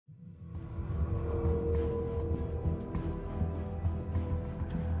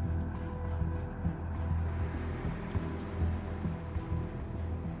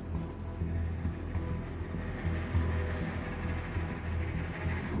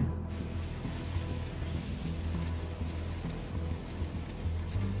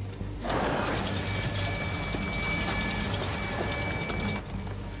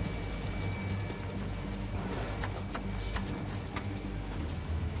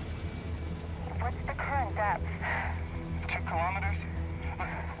What's the current depth? 2 kilometers. But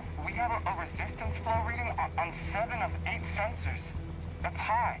we have a resistance flow reading on 7 of 8 sensors. That's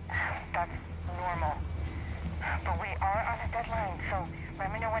high. That's normal. But we are on a deadline, so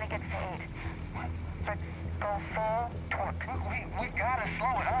let me know when it gets to 8. Let's go full torque. We gotta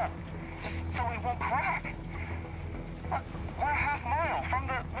slow it up, just so we won't crack. We're a half mile from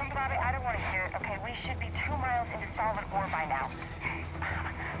the... Bobby, I don't want to hear it, okay? We should be 2 miles into solid ore by now.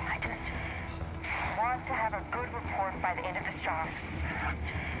 I just want to have a good report by the end of this job.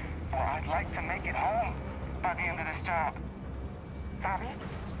 Well, I'd like to make it home by the end of this job. Bobby,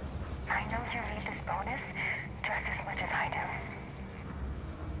 I know you need this bonus just as much as I do.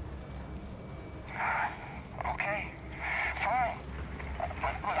 Okay, fine.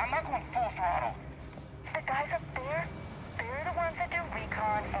 But look, I'm not going full throttle. The guys up there, they're the ones that do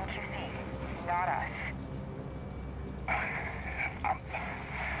recon and QC, not us.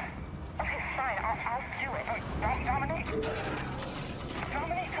 Okay, fine, I'll do it. Dominique!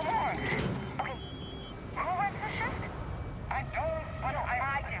 Dominique, come on! Okay, who runs the shift? I don't, but No,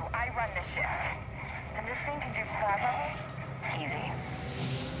 I do. I run the shift. And this thing can do quad level easy.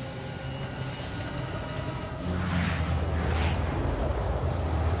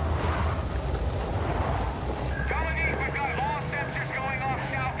 Dominique, we've got all sensors going off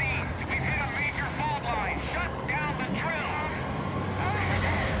southeast. We've hit a major fault line. Shut down the drill.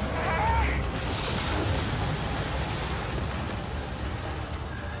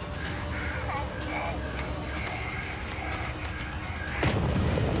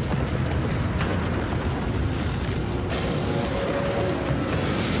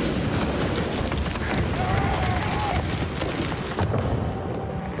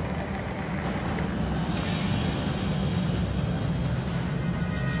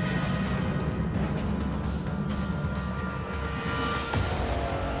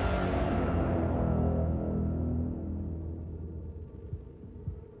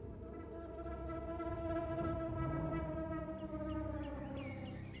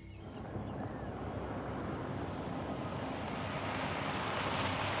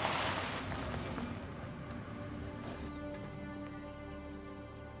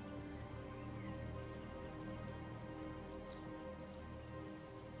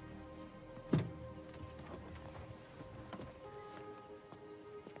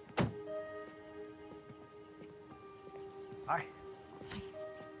 Hi. Hi.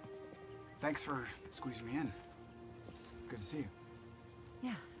 Thanks for squeezing me in. It's good to see you.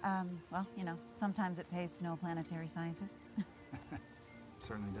 Yeah, well, you know, sometimes it pays to know a planetary scientist.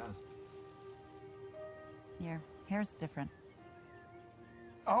 Certainly does. Your hair's different.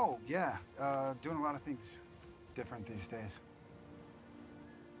 Oh, yeah. Doing a lot of things different these days.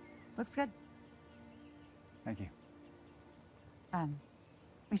 Looks good. Thank you.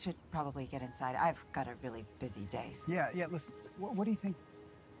 We should probably get inside. I've got a really busy day. So. Yeah, listen, what do you think?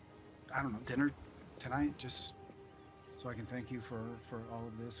 I don't know, dinner tonight, just so I can thank you for all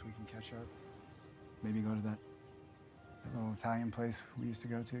of this. We can catch up. Maybe go to that little Italian place we used to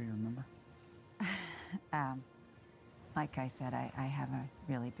go to, you remember? Like I said, I have a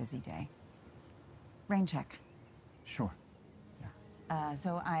really busy day. Rain check. Sure. Yeah.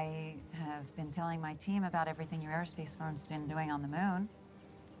 So I have been telling my team about everything your aerospace firm's been doing on the moon.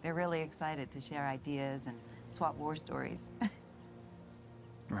 They're really excited to share ideas and swap war stories.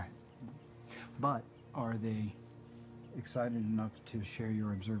 Right. But are they excited enough to share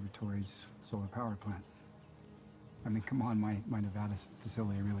your observatory's solar power plant? I mean, come on, my Nevada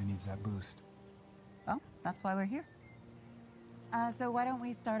facility really needs that boost. Well, that's why we're here. So why don't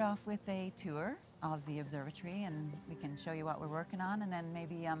we start off with a tour of the observatory, and we can show you what we're working on, and then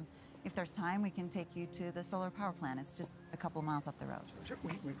maybe, if there's time, we can take you to the solar power plant. It's just a couple miles up the road. Sure.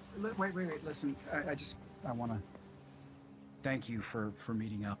 Wait. Listen, I want to thank you for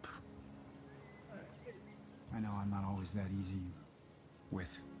meeting up. I know I'm not always that easy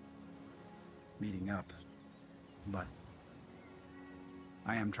with meeting up, but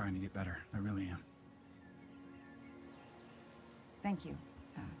I am trying to get better. I really am. Thank you.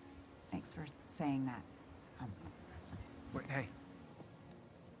 Thanks for saying that. Wait, hey.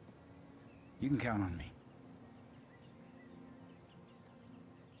 You can count on me.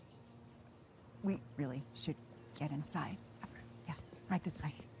 We really should get inside. Yeah, right this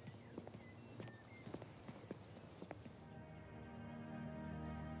way.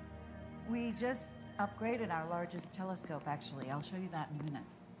 We just upgraded our largest telescope, actually. I'll show you that in a minute.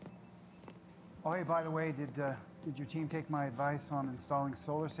 Oh, hey, by the way, did your team take my advice on installing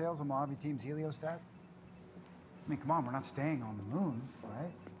solar sails on Mojave Team's heliostats? I mean, come on, we're not staying on the moon,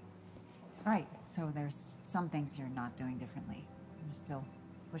 right? Right, so there's some things you're not doing differently. You're still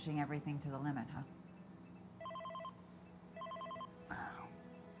Pushing everything to the limit, huh?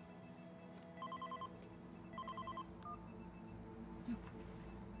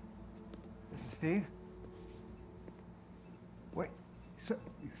 This is Steve? Wait,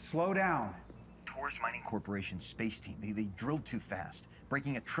 slow down. Taurus Mining Corporation's space team. They drilled too fast,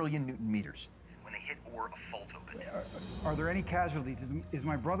 breaking 1 trillion Newton meters. When they hit ore, a fault opened. Are there any casualties? Is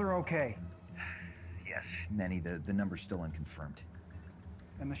my brother okay? Yes, many. The number's still unconfirmed.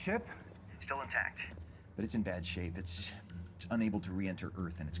 And the ship? Still intact, but it's in bad shape. It's unable to re-enter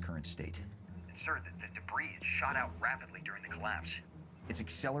Earth in its current state. And sir, the debris had shot out rapidly during the collapse. It's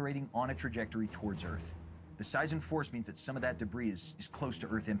accelerating on a trajectory towards Earth. The size and force means that some of that debris is close to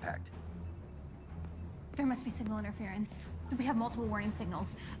Earth impact. There must be signal interference. We have multiple warning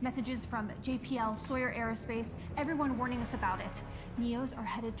signals. Messages from JPL, Sawyer Aerospace, everyone warning us about it. Neos are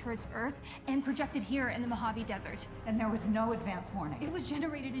headed towards Earth and projected here in the Mojave Desert. And there was no advance warning. It was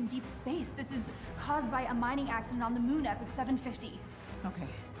generated in deep space. This is caused by a mining accident on the moon as of 7:50. Okay.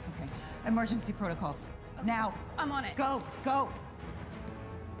 Emergency protocols. Now. I'm on it. Go.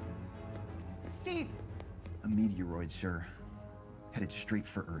 Steve! A meteoroid, sir. Headed straight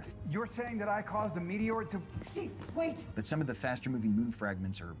for Earth. You're saying that I caused a meteor to... Steve, wait! But some of the faster-moving moon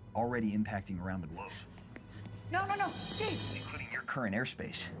fragments are already impacting around the globe. No, Steve! Including your current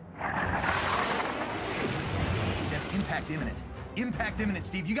airspace. That's impact imminent. Impact imminent,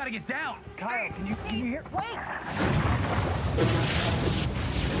 Steve. You gotta get down! Kyle, can you hear... Wait!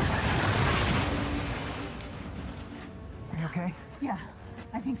 Are you okay? Yeah,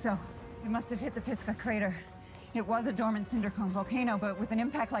 I think so. It must have hit the Pisgah crater. It was a dormant cinder cone volcano, but with an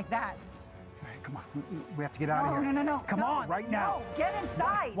impact like that. All right, come on. We have to get out of here. No. Come on, right now. No, get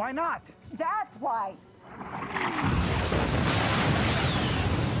inside. Why not? That's why.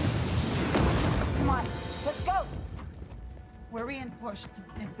 Come on, let's go. We're reinforced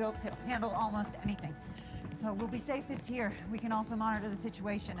and built to handle almost anything. So we'll be safest here. We can also monitor the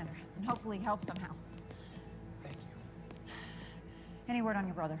situation and hopefully help somehow. Thank you. Any word on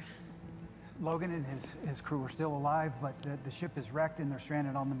your brother? Logan and his crew are still alive, but the ship is wrecked and they're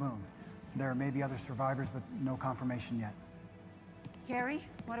stranded on the moon. There may be other survivors, but no confirmation yet. Carrie,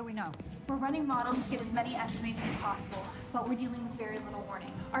 what do we know? We're running models to get as many estimates as possible, but we're dealing with very little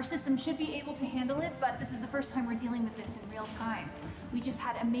warning. Our system should be able to handle it, but this is the first time we're dealing with this in real time. We just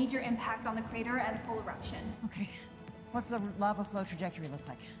had a major impact on the crater and full eruption. Okay. What's the lava flow trajectory look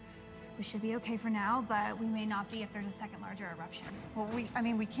like? We should be okay for now, but we may not be if there's a second larger eruption. Well,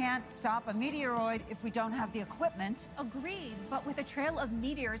 we can't stop a meteoroid if we don't have the equipment. Agreed, but with a trail of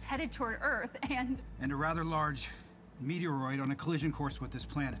meteors headed toward Earth and a rather large meteoroid on a collision course with this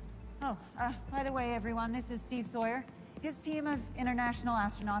planet. Oh, by the way, everyone, this is Steve Sawyer. His team of international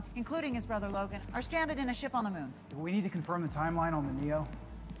astronauts, including his brother Logan, are stranded in a ship on the moon. We need to confirm the timeline on the Neo.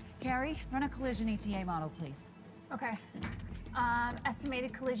 Carrie, run a collision ETA model, please. Okay.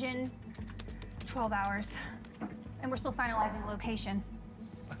 Estimated collision, 12 hours. And we're still finalizing location.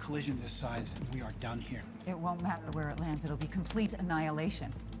 A collision this size, and we are done here. It won't matter where it lands. It'll be complete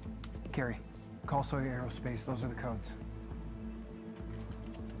annihilation. Carrie, call Sawyer Aerospace. Those are the codes.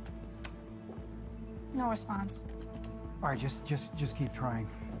 No response. All right, just keep trying.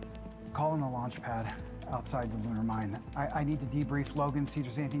 Call in the launch pad outside the lunar mine. I need to debrief Logan, see if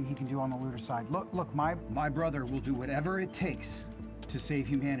there's anything he can do on the lunar side. Look, My brother will do whatever it takes to save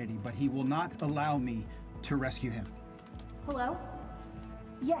humanity, but he will not allow me to rescue him. Hello?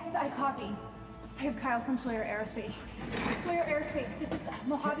 Yes, I copy. I have Kyle from Sawyer Aerospace. Sawyer Aerospace, this is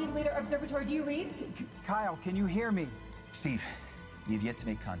Mojave Later Observatory. Do you read? Kyle, can you hear me? Steve, we have yet to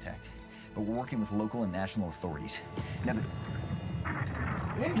make contact, but we're working with local and national authorities. Now that...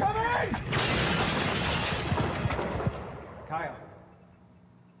 Incoming! Kyle.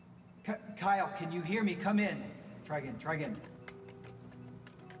 Kyle, can you hear me? Come in. Try again.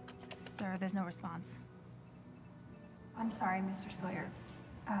 Sir, there's no response. I'm sorry, Mr. Sawyer.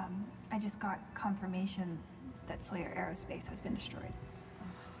 I just got confirmation that Sawyer Aerospace has been destroyed.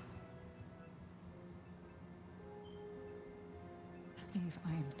 Steve,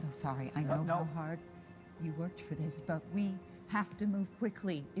 I am so sorry. I know how hard you worked for this, but we have to move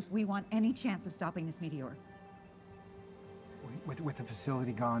quickly if we want any chance of stopping this meteor. With the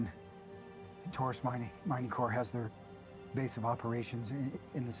facility gone, Taurus Mining Corps has their base of operations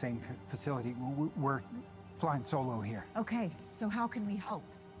in the same facility. We're flying solo here. Okay, so how can we help?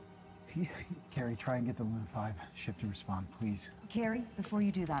 Carrie, try and get the Luna 5 ship to respond, please. Carrie, before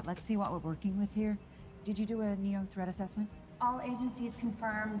you do that, let's see what we're working with here. Did you do a NEO threat assessment? All agencies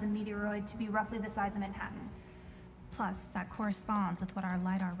confirm the meteoroid to be roughly the size of Manhattan. Plus, that corresponds with what our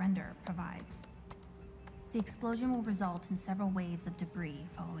LiDAR render provides. The explosion will result in several waves of debris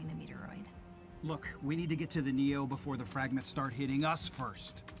following the meteoroid. Look, we need to get to the Neo before the fragments start hitting us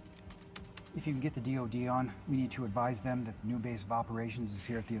first. If you can get the DOD on, we need to advise them that the new base of operations is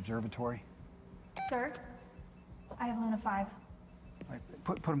here at the observatory. Sir, I have Luna 5. All right,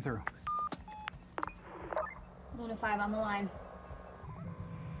 put them through. Luna 5 on the line.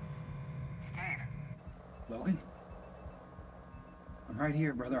 Steve, Logan? I'm right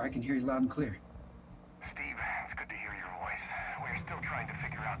here, brother. I can hear you loud and clear. Steve, it's good to hear your voice. We're still trying to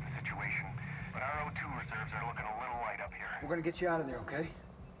figure out the situation, but our O2 reserves are looking a little light up here. We're gonna get you out of there, okay?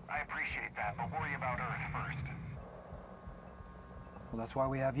 I appreciate that, but worry about Earth first. Well, that's why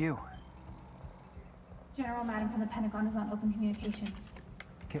we have you. General Madden from the Pentagon is on open communications.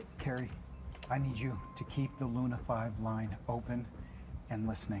 Carrie, I need you to keep the Luna 5 line open and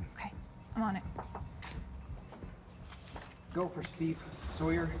listening. Okay, I'm on it. Go for Steve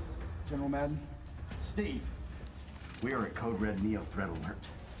Sawyer, General Madden. Steve, we are at Code Red Neo threat alert,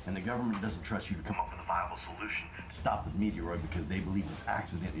 and the government doesn't trust you to come up with a viable solution to stop the meteoroid because they believe this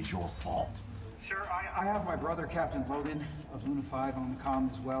accident is your fault. Sir, I have my brother, Captain Logan, of Luna 5 on the comm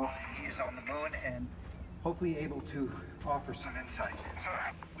as well. He is on the moon and hopefully able to offer some insight.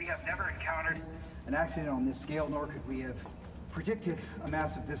 Sir, We have never encountered an accident on this scale, nor could we have predicted a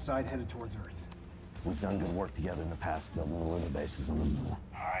mass of this side headed towards Earth. We've done good work together in the past building the lunar bases on the moon. all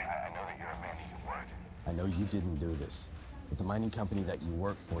right, I know that you're a man of your word. I know you didn't do this, but the mining company that you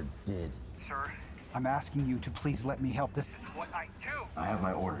work for did. Sir, I'm asking you to please let me help. This what I do. I have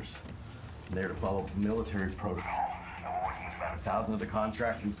my orders. They're to follow military protocol. And we're working with about 1,000 other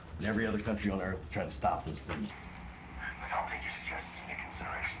contractors in every other country on Earth to try to stop this thing. Look, I'll take your suggestions into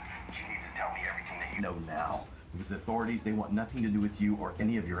consideration, but you need to tell me everything that you know now, because the authorities, they want nothing to do with you or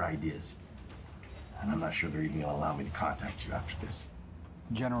any of your ideas. And I'm not sure they're even gonna allow me to contact you after this.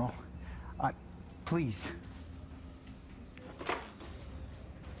 General, please.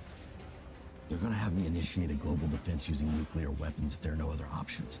 They're gonna have me initiate a global defense using nuclear weapons if there are no other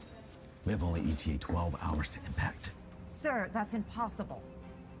options. We have only ETA 12 hours to impact. Sir, that's impossible.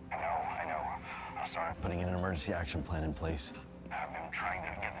 I know. I'll start Putting an emergency action plan in place. I've been trying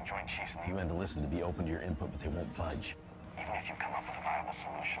to get the Joint Chiefs and You had to listen to be open to your input, but they won't budge. even if you come up with a viable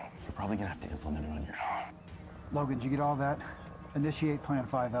solution. You're probably gonna have to implement it on your own. Logan, did you get all that? Initiate Plan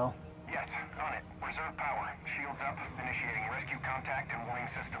 5L. Yes, on it. Reserve power. Shields up. Initiating rescue contact and warning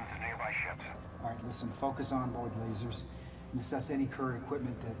systems at nearby ships. All right, listen, focus on board lasers and assess any current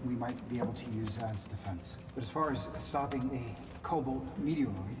equipment that we might be able to use as defense. But as far as stopping a cobalt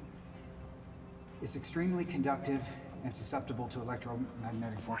meteoroid, it's extremely conductive and susceptible to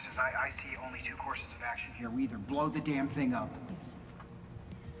electromagnetic forces. I see only two courses of action here. We either blow the damn thing up,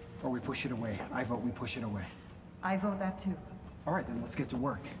 or we push it away. I vote we push it away. I vote that too. All right, then let's get to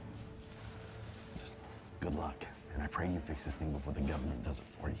work. Just good luck. And I pray you fix this thing before the government does it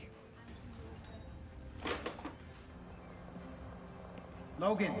for you.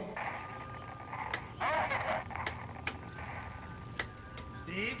 Logan!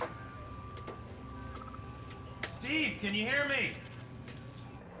 Steve? Steve, can you hear me?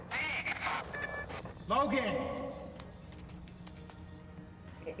 Logan!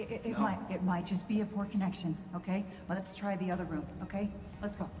 It might just be a poor connection, okay? Let's try the other room, okay?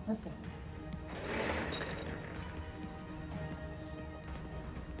 Let's go.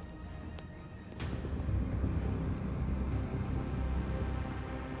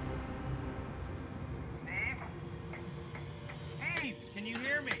 Steve, can you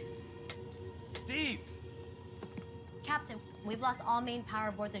hear me? Steve! Captain, we've lost all main power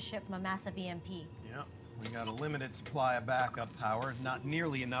aboard the ship from a massive EMP. Yeah, we got a limited supply of backup power, not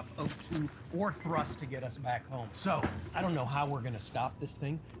nearly enough O2 or thrust to get us back home. So, I don't know how we're gonna stop this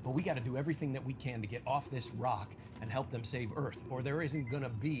thing, but we gotta do everything that we can to get off this rock and help them save Earth, or there isn't gonna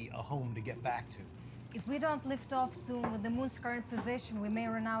be a home to get back to. If we don't lift off soon with the moon's current position, we may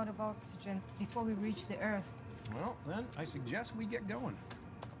run out of oxygen before we reach the Earth. Well, then, I suggest we get going.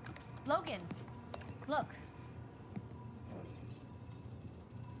 Logan, look.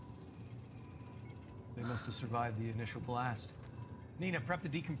 They must have survived the initial blast. Nina, prep the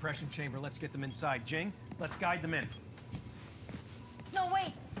decompression chamber. Let's get them inside. Jing, let's guide them in. No,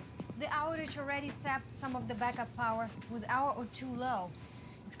 wait! The outage already sapped some of the backup power. With our O2 low,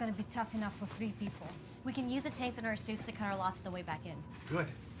 it's gonna be tough enough for 3 people. We can use the tanks in our suits to cut our loss on the way back in. Good,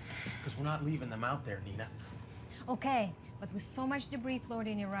 because we're not leaving them out there, Nina. Okay, but with so much debris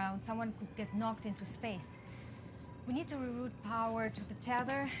floating around, someone could get knocked into space. We need to reroute power to the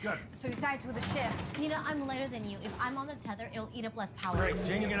tether. Good. So you tie it to the ship. Nina, I'm lighter than you. If I'm on the tether, it'll eat up less power. Great,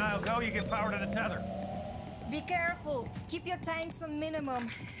 Jing and I'll go. You get power to the tether. Be careful. Keep your tanks on minimum.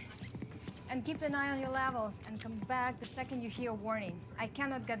 And keep an eye on your levels and come back the second you hear a warning. I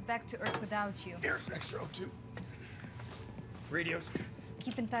cannot get back to Earth without you. Here's extra O2. Radios.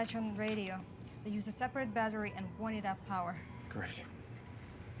 Keep in touch on radio. They use a separate battery and won't need up power. Great.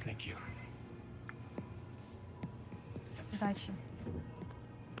 Thank you. Удачи.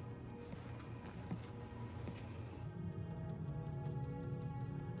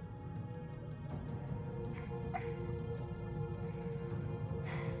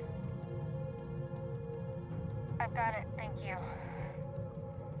 I've got it, thank you.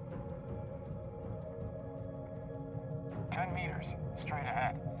 10 meters, straight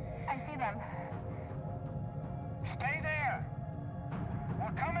ahead. I see them. Stay there!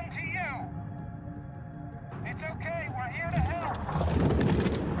 We're coming to you! It's okay, we're here to help!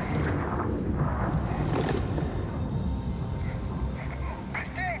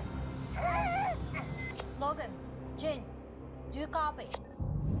 Christine! Logan, Jin, do you copy?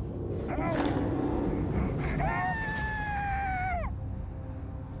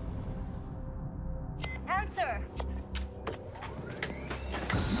 Answer!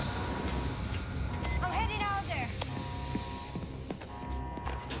 I'm heading out there.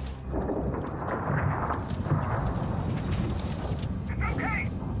 Okay!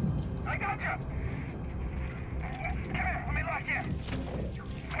 I got you! Come here, let me lock you in.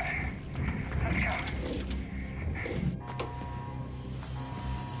 Let's go.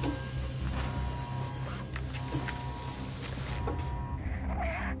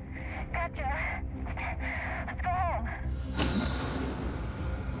 Gotcha. Let's go home.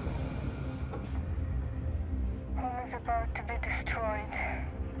 Home is about to be destroyed.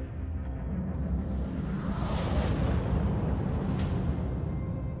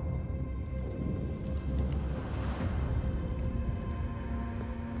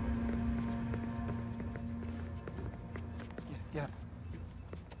 Get up.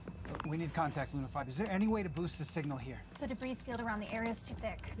 We need contact, Luna 5. Is there any way to boost the signal here? The debris field around the area is too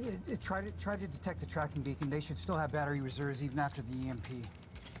thick. Try to detect a tracking beacon. They should still have battery reserves even after the EMP.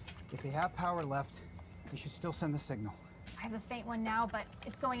 If they have power left, they should still send the signal. I have a faint one now, but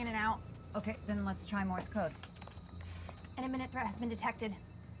it's going in and out. Okay, then let's try Morse code. An imminent threat has been detected.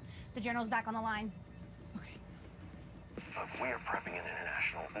 The General's back on the line. Look, we are prepping an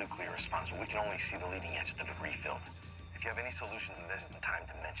international nuclear response, but we can only see the leading edge of the debris field. If you have any solutions, this is the time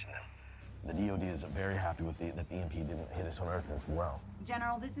to mention them. The DoD is very happy with that the EMP didn't hit us on Earth as well.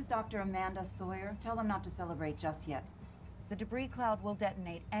 General, this is Dr. Amanda Sawyer. Tell them not to celebrate just yet. The debris cloud will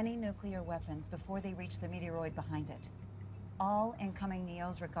detonate any nuclear weapons before they reach the meteoroid behind it. All incoming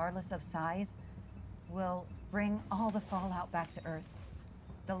NEOs, regardless of size, will bring all the fallout back to Earth.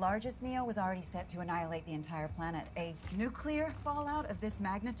 The largest NEO was already set to annihilate the entire planet. A nuclear fallout of this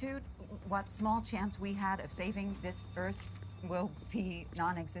magnitude, what small chance we had of saving this Earth will be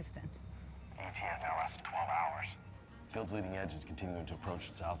non-existent. ET has now lasted 12 hours. Field's leading edge is continuing to approach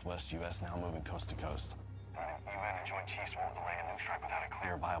the southwest U.S., now moving coast to coast. UN and Joint Chiefs won't delay a nuke strike without a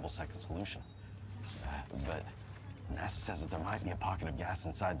Clear, viable second solution. But NASA says that there might be a pocket of gas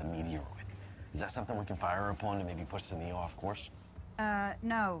inside the meteoroid. Is that something we can fire upon to maybe push the NEO off course?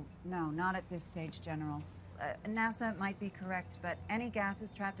 No, not at this stage, General. NASA might be correct, but any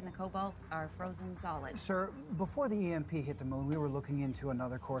gases trapped in the cobalt are frozen solid. Sir, before the EMP hit the moon, we were looking into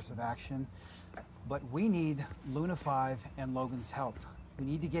another course of action. But we need Luna 5 and Logan's help. We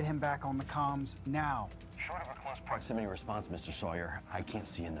need to get him back on the comms now. Short of a close Proximity response, Mr. Sawyer. I can't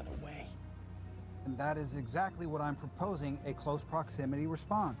see another way. And that is exactly what I'm proposing, a close proximity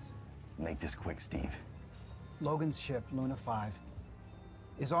response. Make this quick, Steve. Logan's ship, Luna 5,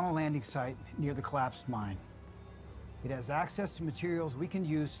 is on a landing site near the collapsed mine. It has access to materials we can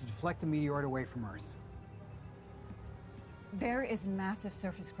use to deflect the meteoroid away from Earth. There is massive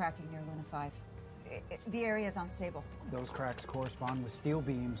surface cracking near Luna 5. The area is unstable. Those cracks correspond with steel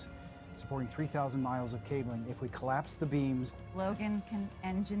beams supporting 3,000 miles of cabling. If we collapse the beams... Logan can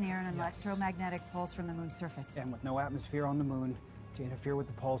engineer an electromagnetic pulse from the moon's surface. And with no atmosphere on the moon to interfere with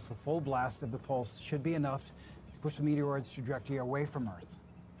the pulse, the full blast of the pulse should be enough to push the meteoroid's trajectory away from Earth.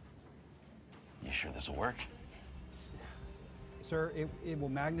 You sure this will work? Sir, it will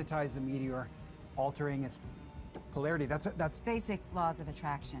magnetize the meteor, altering its polarity. That's basic laws of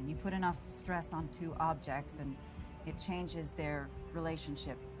attraction. You put enough stress on two objects and it changes their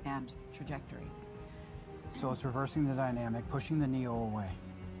relationship and trajectory. So it's reversing the dynamic, pushing the NEO away.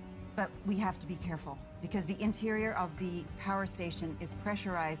 But we have to be careful because the interior of the power station is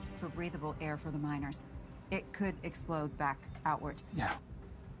pressurized for breathable air for the miners. It could explode back outward. Yeah,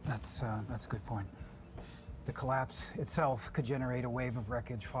 that's a good point. The collapse itself could generate a wave of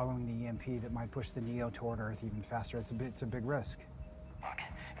wreckage following the EMP that might push the NEO toward Earth even faster. It's a big risk. Look,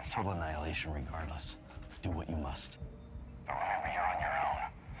 It's total annihilation regardless. Do what you must. Don't remember you're on your own.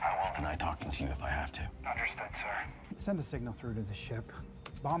 I will Deny talking to you if I have to. Understood, sir. Send a signal through to the ship.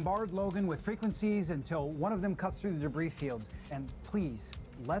 Bombard Logan with frequencies until one of them cuts through the debris fields. And please,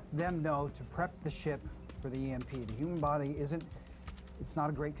 let them know to prep the ship for the EMP. The human body it's not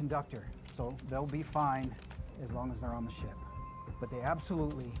a great conductor, so they'll be fine as long as they're on the ship. But they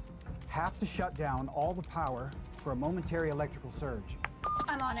absolutely have to shut down all the power for a momentary electrical surge.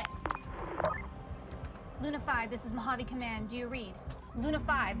 I'm on it. Luna 5, this is Mojave Command. Do you read? Luna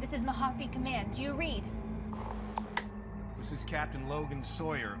 5, this is Mojave Command. Do you read? This is Captain Logan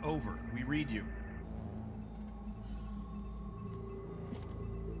Sawyer. Over. We read you.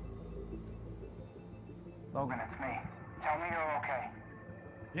 Logan, it's me. Tell me you're okay.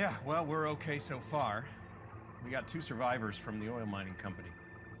 Yeah, well, we're okay so far. We got 2 survivors from the oil mining company.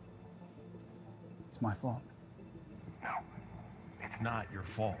 It's my fault. No, It's not your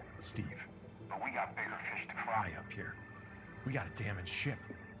fault, Steve. but we got bigger fish to fry. Fry up here. We got a damaged ship.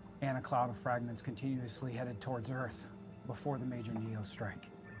 And a cloud of fragments continuously headed towards Earth before the major Neo strike.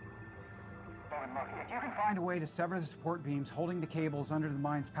 Logan, look, if you can Find a way to sever the support beams holding the cables under the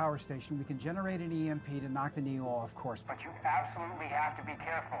mine's power station. We can generate an EMP to knock the Neo off course. But you absolutely have to be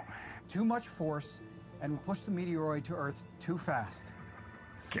careful. Too much force, and we'll push the meteoroid to Earth too fast.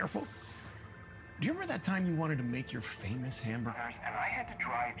 Careful. Do you remember that time you wanted to make your famous hamburger? And I had to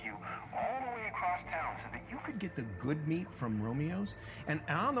drive you all the way across town so that you You could get the good meat from Romeo's, and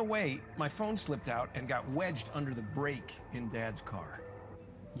on the way, my phone slipped out and got wedged under the brake in Dad's car.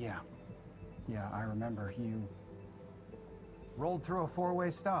 Yeah. Yeah, I remember. You rolled through a 4-way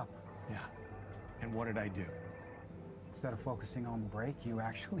stop. Yeah. And what did I do? Instead of focusing on the brake, you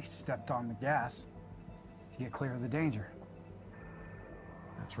actually stepped on the gas to get clear of the danger.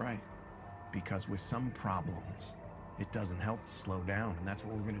 That's right. Because with some problems, it doesn't help to slow down, and that's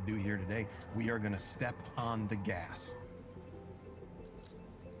what we're going to do here today. We are going to step on the gas.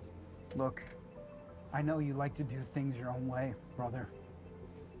 Look, I know you like to do things your own way, brother.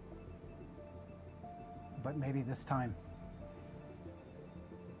 But maybe this time,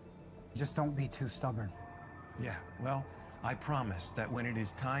 just don't be too stubborn. Yeah, well, I promise that when it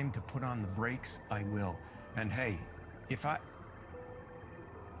is time to put on the brakes, I will. And hey,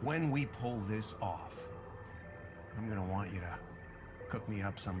 when we pull this off, I'm gonna want you to cook me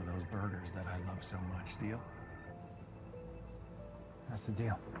up some of those burgers that I love so much. Deal? That's a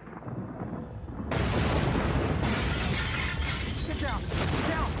deal. Get down! Get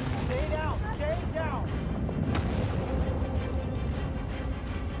down! Stay down! Stay down!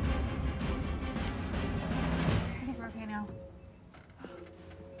 I think we're okay now.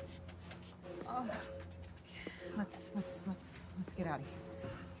 Oh. Let's get out of here.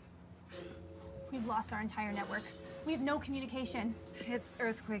 We've lost our entire network. We have no communication. It's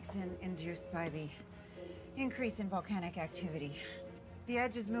earthquakes induced by the increase in volcanic activity. The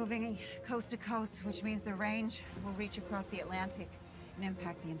edge is moving coast to coast, which means the range will reach across the Atlantic and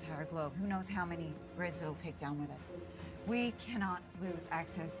impact the entire globe. Who knows how many grids it'll take down with it. We cannot lose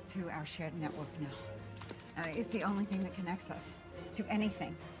access to our shared network now. It's the only thing that connects us to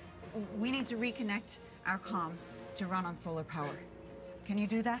anything. We need to reconnect our comms to run on solar power. Can you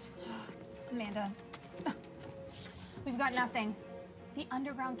do that? Amanda, we've got nothing. The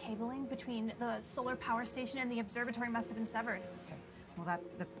underground cabling between the solar power station and the observatory must have been severed. Okay. Well,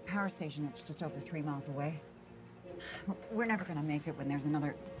 the power station is just over 3 miles away. We're never gonna make it when there's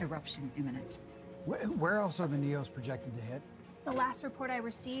another eruption imminent. Where else are the Neos projected to hit? The last report I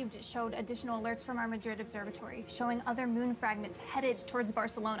received showed additional alerts from our Madrid observatory, showing other moon fragments headed towards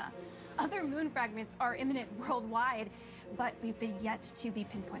Barcelona. Other moon fragments are imminent worldwide, but we've been yet to be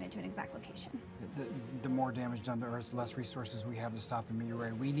pinpointed to an exact location. The more damage done to Earth, the less resources we have to stop the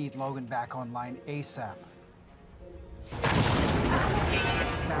meteoroid. We need Logan back online ASAP.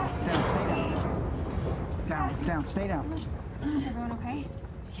 Down, stay down. Is everyone okay?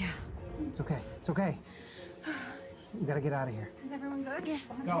 Yeah. It's okay, it's okay. We gotta get out of here. Is everyone good? Yeah.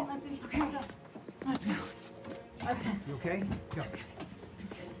 Go. Let's go. Let's go. You okay? Go.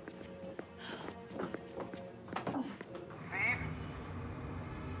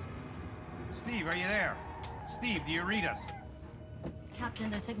 Steve, are you there? Steve, do you read us? Captain,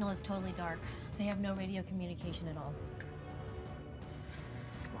 their signal is totally dark. They have no radio communication at all.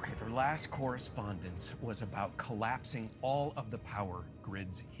 Okay, their last correspondence was about collapsing all of the power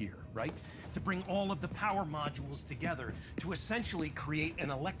grids here, right? To bring all of the power modules together to essentially create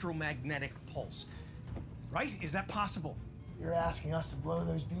an electromagnetic pulse. Right? Is that possible? You're asking us to blow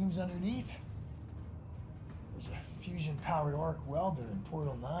those beams underneath? There's a fusion-powered arc welder in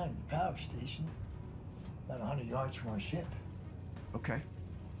Portal 9 at the power station, about 100 yards from our ship. Okay.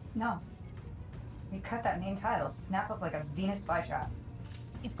 No. We cut that main tile. It'll snap up like a Venus flytrap.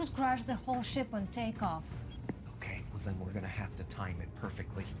 It could crash the whole ship on takeoff. Okay, well then we're gonna have to time it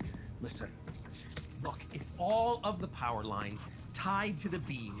perfectly. Listen, look, if all of the power lines tied to the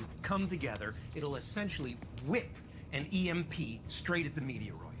beam come together, it'll essentially whip an EMP straight at the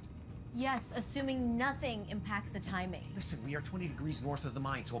meteoroid. Yes, assuming nothing impacts the timing. Listen, we are 20 degrees north of the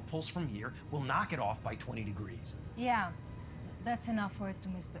mine, so a pulse from here will knock it off by 20 degrees. Yeah, that's enough for it to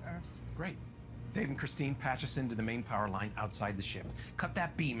miss the Earth. Great. Dave and Christine, patch us into the main power line outside the ship. Cut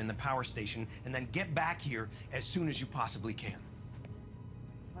that beam in the power station, and then get back here as soon as you possibly can.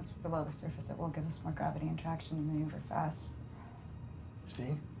 Once we're below the surface, it will give us more gravity and traction to maneuver fast.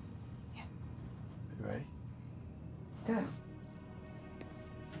 Steve? Yeah. You ready? Let's do it.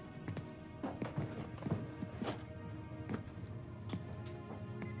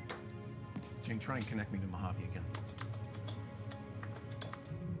 Jane, try and connect me to Mojave again.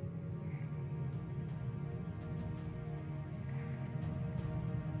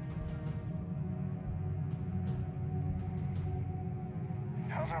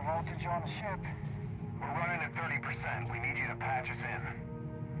 How's our voltage on the ship? We're running at 30%. We need you to patch us in.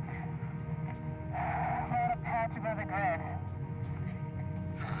 Not a patch above the grid.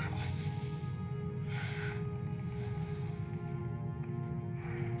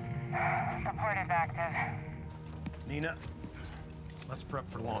 Support is active. Nina, let's prep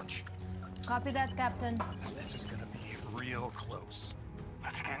for launch. Copy that, Captain. This is gonna be real close.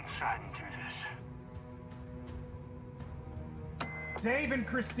 Let's get inside and do this. Dave and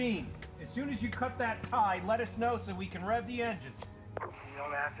Christine, as soon as you cut that tie, let us know so we can rev the engines. You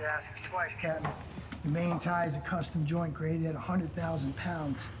don't have to ask us twice, Captain. The main tie is a custom joint graded at 100,000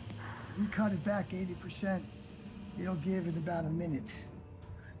 pounds. We cut it back 80%. It'll give it about a minute.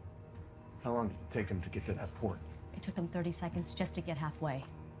 How long did it take them to get to that port? It took them 30 seconds just to get halfway.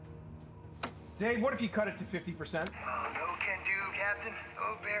 Dave, what if you cut it to 50%? Oh, no can do, Captain.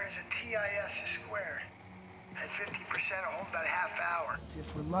 O bears a TIS square. At 50%, it'll hold about a half hour.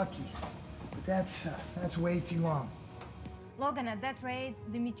 If we're lucky. But that's way too long. Logan, at that rate,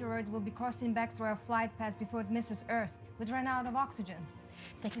 the meteoroid will be crossing back through our flight path before it misses Earth. We'd run out of oxygen.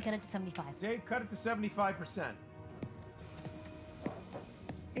 They can cut it to 75. Dave, cut it to 75%.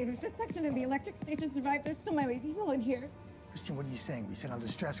 Dave, if this section of the electric station survived, there still might be people in here. Christine, what are you saying? We send out a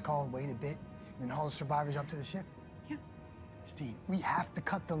distress call and wait a bit, and then haul the survivors up to the ship? Yeah. Christine, we have to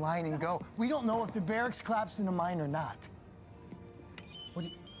cut the line and go. We don't know if the barracks collapsed in the mine or not. What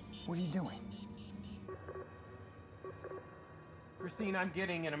are you doing? Christine, I'm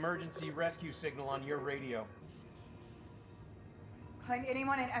getting an emergency rescue signal on your radio. Find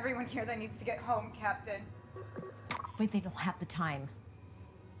anyone and everyone here that needs to get home, Captain. Wait, they don't have the time.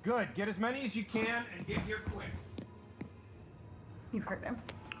 Good. Get as many as you can and get here quick. You heard him.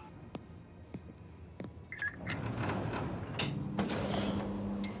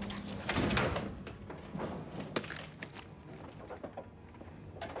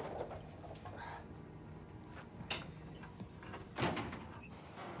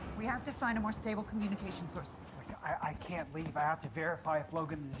 We have to find a more stable communication source. I can't leave. I have to verify if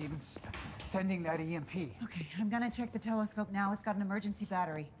Logan is even sending that EMP. Okay, I'm gonna check the telescope now. It's got an emergency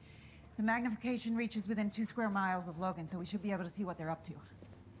battery. The magnification reaches within 2 square miles of Logan, so we should be able to see what they're up to.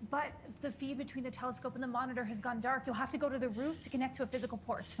 But the feed between the telescope and the monitor has gone dark. You'll have to go to the roof to connect to a physical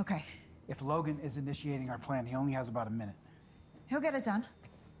port. Okay. If Logan is initiating our plan, he only has about a minute. He'll get it done.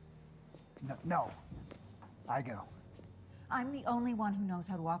 No. I go. I'm the only one who knows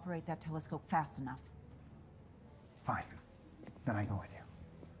how to operate that telescope fast enough. Fine. Then I go with you.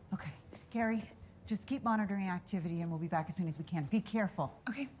 Okay. Gary, just keep monitoring activity and we'll be back as soon as we can. Be careful.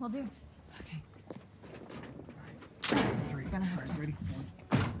 Okay, we'll do. Okay. Three. We're gonna have to... Ready?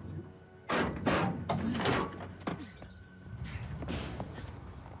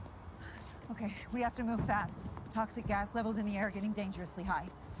 Okay, we have to move fast. Toxic gas levels in the air are getting dangerously high.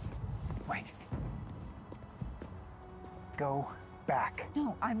 Wait. Go back.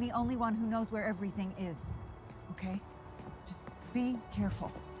 No, I'm the only one who knows where everything is. Okay? Just be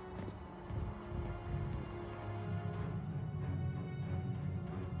careful.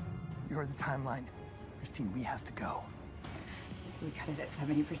 You heard the timeline. Christine, we have to go. So we cut it at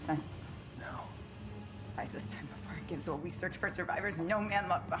 70%. No. Twice this time before it gives while we search for survivors, no man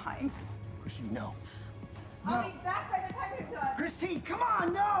left behind. Christine, no. I'll be back by the time you're done. Christine, come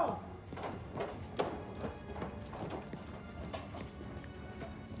on, no!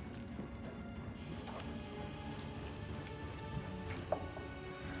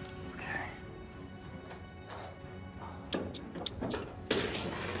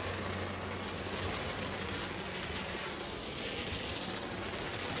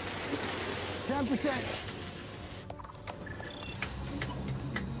 20%.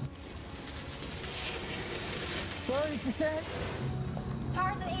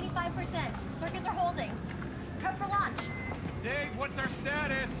 Power's at 85%. Circuits are holding. Prep for launch. Dave, what's our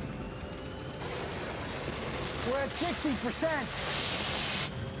status? We're at 60%.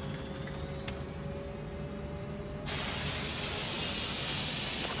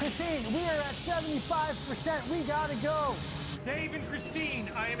 Christine, we are at 75%. We gotta go. Dave and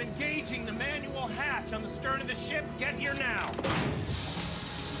Christine, I am engaging the manual hatch on the stern of the ship. Get here now.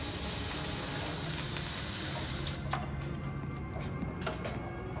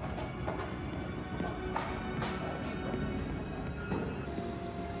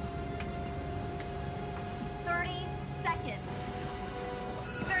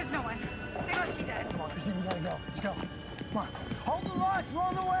 There's no one. They must be dead. Come on, Christine, we gotta go. Let's go. Come on. Hold the launch. We're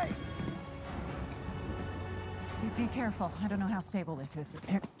on the way. Be careful. I don't know how stable this is.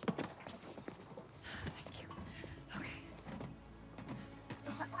 Here. Thank you. Okay.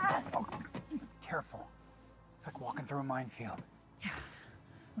 Oh, careful. It's like walking through a minefield. Yeah.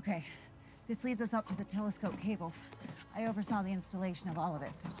 Okay. This leads us up to the telescope cables. I oversaw the installation of all of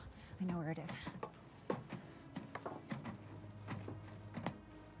it, so I know where it is.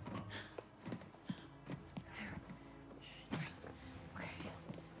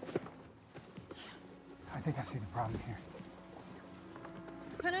 I think I see the problem here.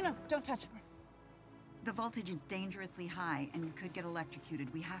 No, don't touch. The voltage is dangerously high, and you could get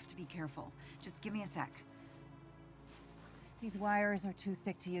electrocuted. We have to be careful. Just give me a sec. These wires are too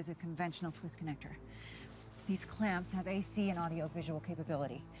thick to use a conventional twist connector. These clamps have AC and audio-visual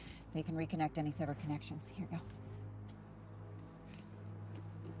capability. They can reconnect any severed connections. Here you go.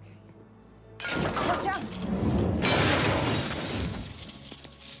 Okay. Watch out!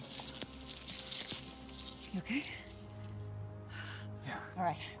 You okay? Yeah. All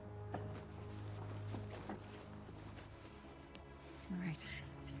right. All right.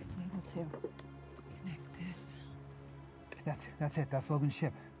 Should be able to connect this. That's it. That's Logan's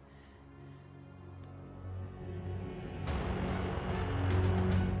ship.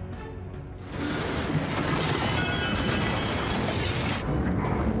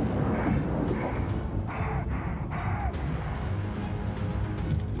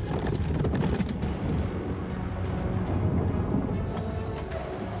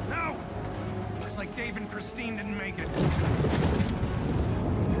 No! Looks like Dave and Christine didn't make it.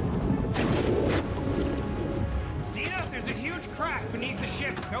 Nina, there's a huge crack beneath the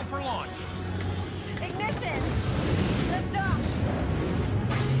ship. Go for launch. Ignition! Lift off!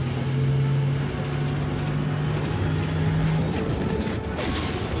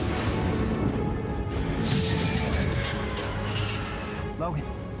 Logan.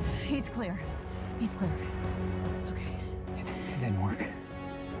 He's clear. He's clear. Okay. It didn't work.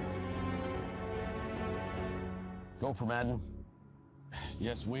 Go for Madden.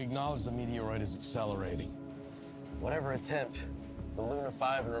 Yes, we acknowledge the meteoroid is accelerating. Whatever attempt the Luna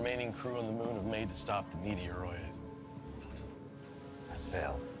 5 and remaining crew on the moon have made to stop the meteoroid has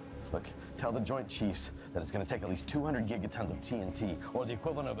failed. Look, tell the Joint Chiefs that it's going to take at least 200 gigatons of TNT, or the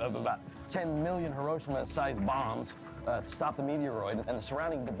equivalent of about 10 million Hiroshima-sized bombs, to stop the meteoroid, and the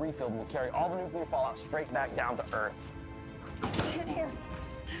surrounding debris field will carry all the nuclear fallout straight back down to Earth. In here.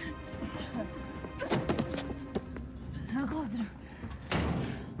 I'll close the door.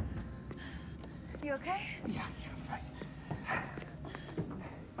 You okay? Yeah, I'm fine.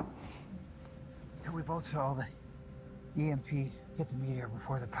 We both saw the EMP hit the meteor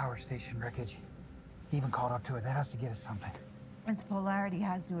before the power station wreckage even caught up to it. That has to get us something. Its polarity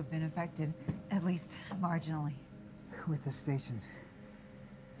has to have been affected, at least marginally. With the station's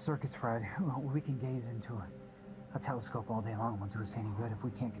circuits fried, we can gaze into a telescope all day long. It won't do us any good if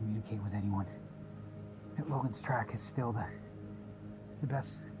we can't communicate with anyone. Logan's track is still the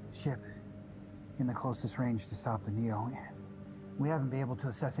best ship in the closest range to stop the Neo. We haven't been able to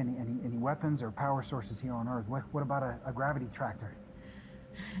assess any weapons or power sources here on Earth. What about a gravity tractor?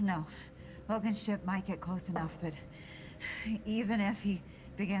 No. Logan's ship might get close enough, but even if he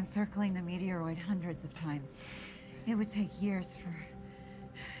began circling the meteoroid hundreds of times, it would take years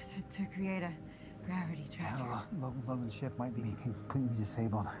to create a gravity tractor. Logan's ship might be completely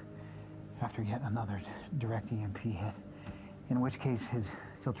disabled after yet another direct EMP hit, in which case his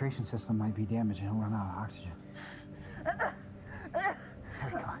filtration system might be damaged and he'll run out of oxygen.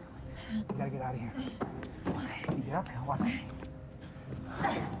 Come on. We gotta get out of here. Okay. You get up, watch me.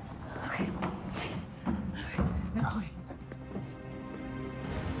 Okay. This way.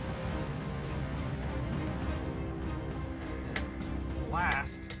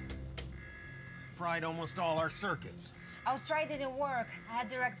 Blast fried almost all our circuits. I was trying, it didn't work. I had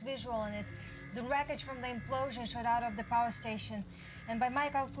direct visual on it. The wreckage from the implosion shot out of the power station, and by my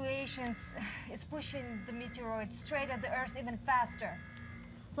calculations, it's pushing the meteoroid straight at the Earth even faster.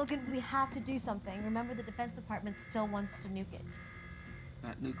 Logan, we have to do something. Remember, the Defense Department still wants to nuke it.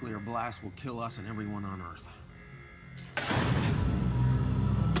 That nuclear blast will kill us and everyone on Earth.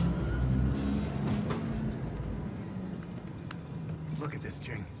 Look at this,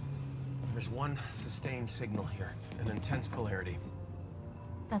 Jing. There's one sustained signal here, an intense polarity.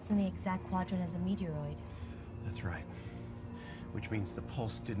 That's in the exact quadrant as a meteoroid. That's right. Which means the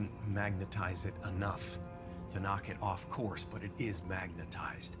pulse didn't magnetize it enough to knock it off course, but it is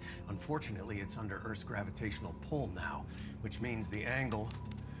magnetized. Unfortunately, it's under Earth's gravitational pull now, which means the angle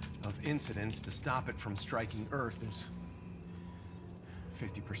of incidence to stop it from striking Earth is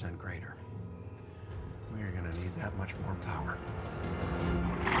 50% greater. We're gonna need that much more power.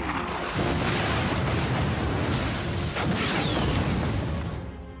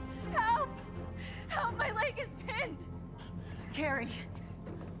 Help! Help, my leg is pinned! Carrie.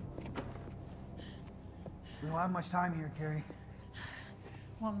 We don't have much time here, Carrie.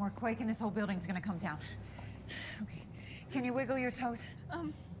 One more quake and this whole building's gonna come down. Okay. Can you wiggle your toes?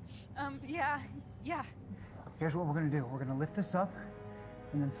 Yeah. Here's what we're gonna do. We're gonna lift this up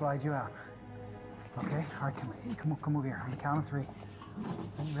and then slide you out. Okay? All right, come over here. On the count of 3.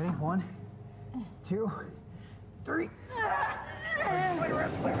 Ready? 1, 2, 3.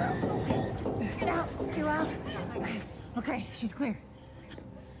 Get out. You out. Okay, she's clear.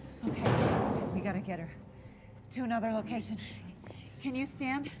 Okay, we gotta get her to another location. Can you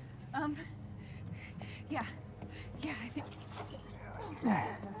stand? Yeah, I think.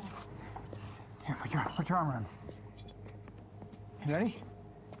 Here, put your arm around me. You ready?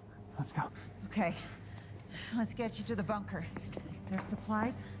 Let's go. Okay, let's get you to the bunker. There's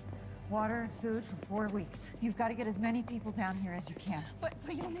supplies, water, and food for 4 weeks. You've got to get as many people down here as you can. But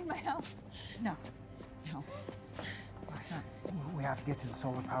you'll need my help. No. We have to get to the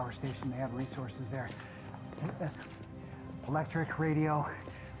solar power station. They have resources there. Electric, radio.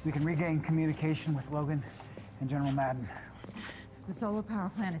 We can regain communication with Logan and General Madden. The solar power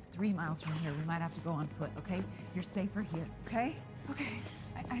plant is 3 miles from here. We might have to go on foot, okay? You're safer here, okay? Okay,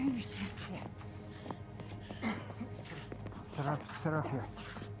 I understand. Set her up here.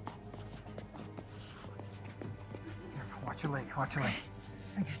 Here, watch your leg. I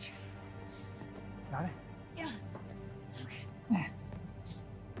got you. Got it? Yeah. Okay.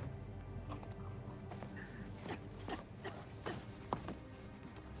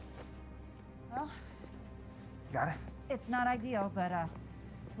 Well, Got it? it's not ideal, but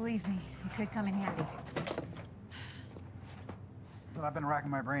believe me, it could come in handy. So I've been racking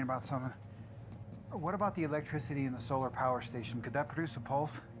my brain about something. What about the electricity in the solar power station? Could that produce a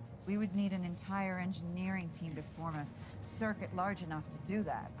pulse? We would need an entire engineering team to form a circuit large enough to do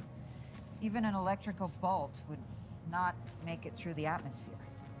that. Even an electrical bolt would not make it through the atmosphere.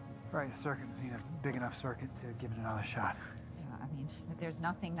 Right, a circuit. We need a big enough circuit to give it another shot. Yeah, I mean, but there's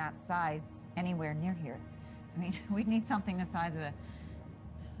nothing that size anywhere near here. I mean, we'd need something the size of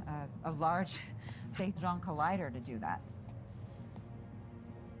a large hadron collider to do that.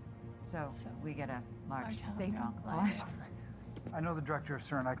 So we get a large hadron collider. I know the director of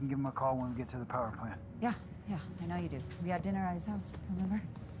CERN. I can give him a call when we get to the power plant. Yeah, I know you do. We had dinner at his house, remember?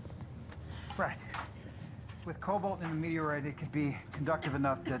 Right. With cobalt in the meteorite, it could be conductive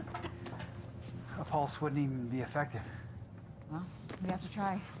enough that a pulse wouldn't even be effective. Well, we have to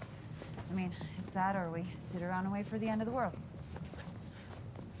try. I mean, it's that or we sit around and wait for the end of the world.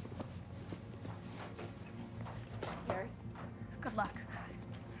 Gary? Good luck.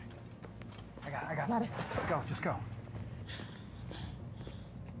 I got it. Just go.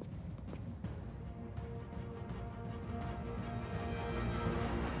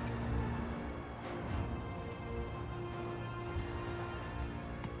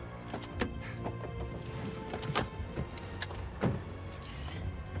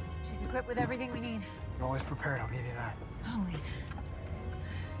 She's equipped with everything we need. You're always prepared, I'll give you that. Always.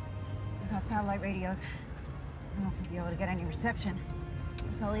 We've got satellite radios. I don't know if we'll be able to get any reception.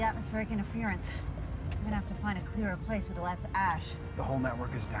 With all the atmospheric interference, we're gonna have to find a clearer place with less ash. The whole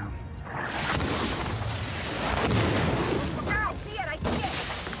network is down. I see it!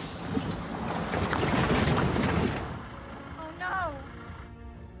 Oh no!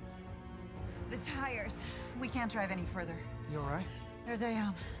 The tires. We can't drive any further. You all right? There's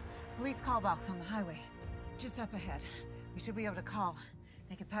a police call box on the highway. Just up ahead. We should be able to call.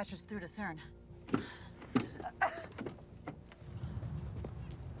 They could patch us through to CERN.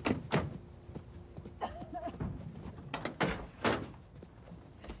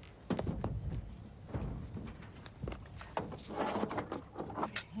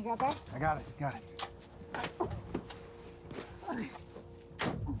 You got that? I got it, got it.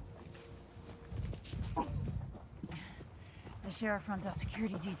 The sheriff runs our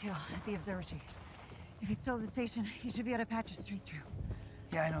security detail at the observatory. If he's still at the station, he should be able to patch us straight through.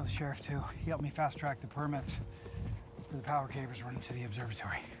 Yeah, I know the sheriff too. He helped me fast-track the permits for the power cables running to the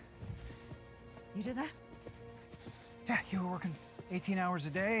observatory. You did that? Yeah, you were working 18 hours a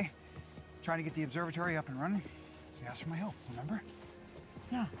day, trying to get the observatory up and running. You asked for my help, remember?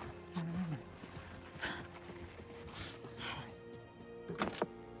 Yeah, I remember.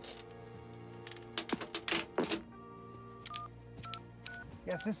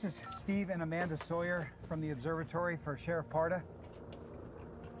 Yes, this is Steve and Amanda Sawyer from the observatory for Sheriff Parda.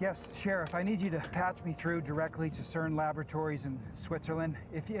 Yes, Sheriff, I need you to patch me through directly to CERN Laboratories in Switzerland,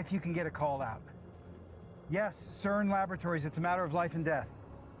 if you can get a call out. Yes, CERN Laboratories, it's a matter of life and death.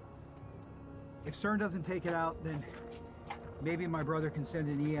 If CERN doesn't take it out, then maybe my brother can send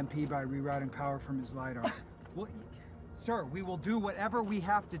an EMP by rerouting power from his LiDAR. Well, sir, we will do whatever we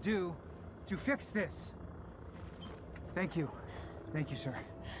have to do to fix this. Thank you. Thank you, sir.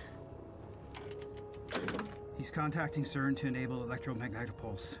 He's contacting CERN to enable electromagnetic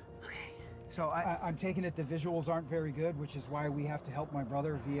pulse. Okay. So I'm taking it the visuals aren't very good, which is why we have to help my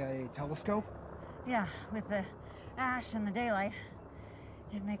brother via a telescope? Yeah, with the ash and the daylight,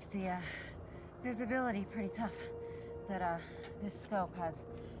 it makes the visibility pretty tough. But this scope has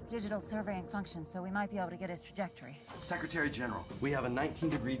digital surveying functions, so we might be able to get his trajectory. Secretary General, we have a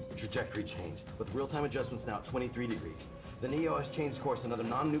 19-degree trajectory change, with real-time adjustments now at 23 degrees. The NEO has changed course. Another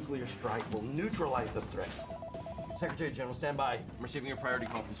non-nuclear strike will neutralize the threat. Secretary General, stand by. I'm receiving a priority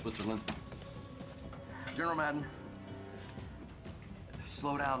call from Switzerland. General Madden.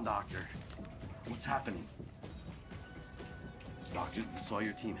 Slow down, Doctor. What's happening? Doctor, the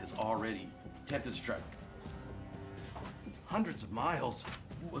Sawyer team has already attempted to strike. Hundreds of miles.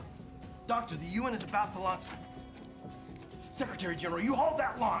 Doctor, the UN is about to launch. Secretary General, you hold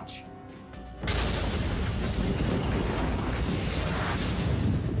that launch!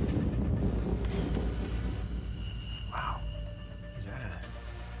 Wow. Is that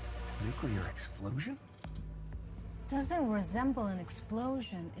a nuclear explosion? Doesn't resemble an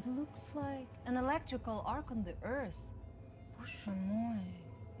explosion. It looks like an electrical arc on the Earth. Bouche moi.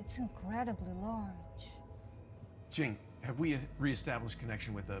 It's incredibly large. Jing, have we reestablished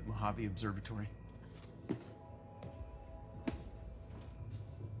connection with the Mojave Observatory?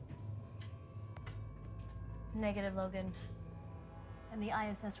 Negative, Logan. And the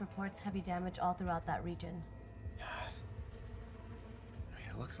ISS reports heavy damage all throughout that region. I mean,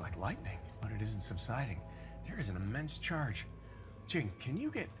 it looks like lightning, but it isn't subsiding. There is an immense charge. Jing, can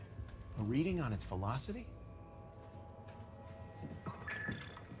you get a reading on its velocity?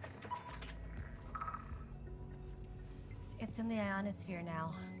 It's in the ionosphere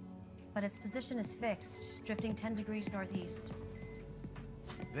now, but its position is fixed, drifting 10 degrees northeast.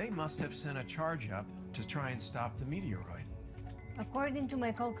 They must have sent a charge up to try and stop the meteoroid. According to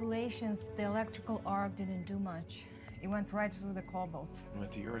my calculations, the electrical arc didn't do much. It went right through the cobalt.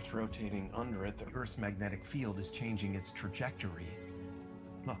 With the Earth rotating under it, the Earth's magnetic field is changing its trajectory.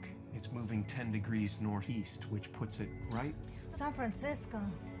 Look, it's moving 10 degrees northeast, which puts it right... San Francisco.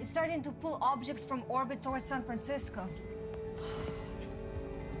 It's starting to pull objects from orbit towards San Francisco.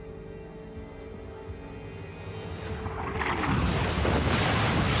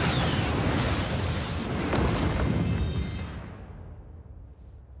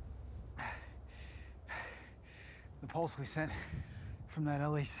 The pulse we sent from that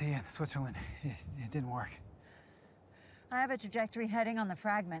LHC in Switzerland, it didn't work. I have a trajectory heading on the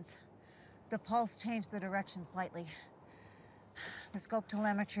fragments. The pulse changed the direction slightly. The scope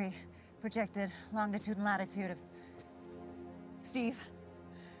telemetry projected longitude and latitude of... Steve,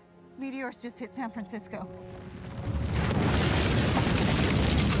 meteors just hit San Francisco.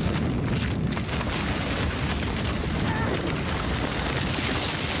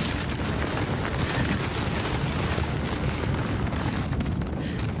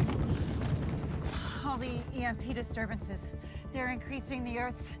 All the EMP disturbances, they're increasing the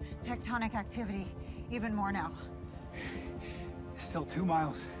Earth's tectonic activity even more now. Still 2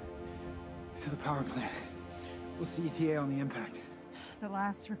 miles to the power plant. What's the ETA on the impact? The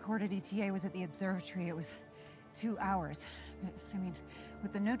last recorded ETA was at the observatory. It was 2 hours. But, I mean,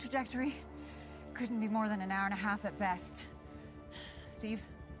 with the new trajectory, couldn't be more than an hour and a half at best. Steve,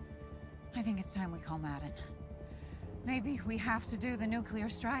 I think it's time we call Madden. Maybe we have to do the nuclear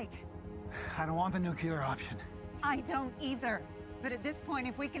strike. I don't want the nuclear option. I don't either. But at this point,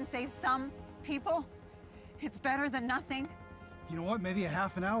 if we can save some people, it's better than nothing. You know what? Maybe a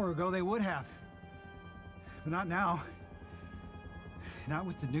half an hour ago they would have. But not now. Not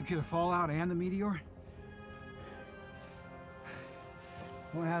with the nuclear fallout and the meteor.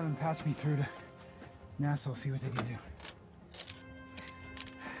 I want to have them patch me through to NASA, see what they can do.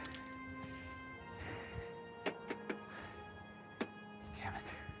 Damn it.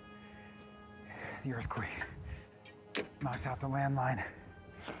 The earthquake knocked out the landline.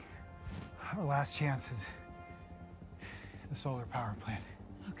 Our last chance is the solar power plant.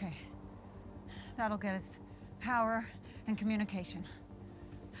 Okay. That'll get us power and communication.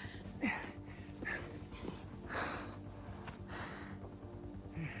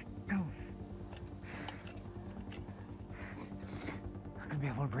 Not gonna be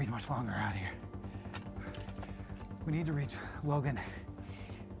able to breathe much longer out here. We need to reach Logan.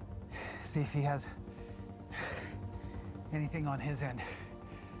 See if he has anything on his end.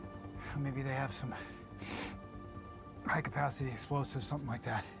 Maybe they have some high-capacity explosives, something like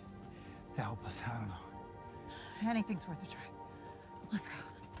that, to help us. I don't know. Anything's worth a try. Let's go.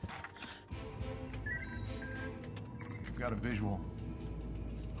 We've got a visual.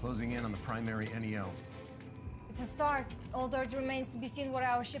 Closing in on the primary NEO. It's a start, although it remains to be seen what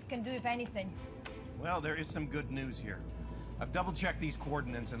our ship can do, if anything. Well, there is some good news here. I've double-checked these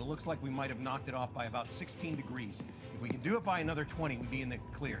coordinates, and it looks like we might have knocked it off by about 16 degrees. If we can do it by another 20, we'd be in the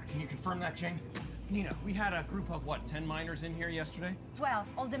clear. Can you confirm that, Jane? Nina, we had a group of, what, 10 miners in here yesterday? 12,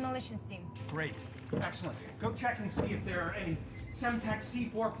 all demolitions team. Great. Excellent. Go check and see if there are any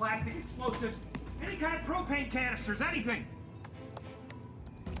Semtex C4 plastic explosives, any kind of propane canisters, anything.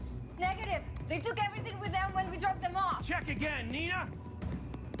 Negative. They took everything with them when we dropped them off. Check again, Nina.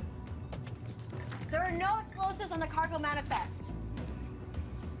 There are no explosives on the cargo manifest.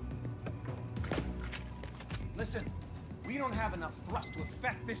 Listen, we don't have enough thrust to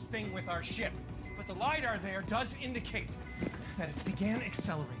affect this thing with our ship, but the LiDAR there does indicate that it's began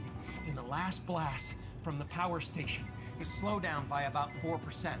accelerating in the last blast from the power station. It slowed down by about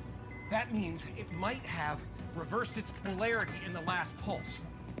 4%. That means it might have reversed its polarity in the last pulse.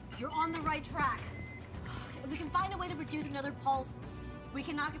 You're on the right track. If we can find a way to produce another pulse, we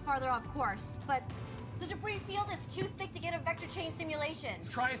can knock it farther off course, but the debris field is too thick to get a vector change simulation.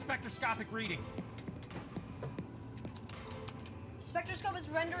 Try a spectroscopic reading. Spectroscope is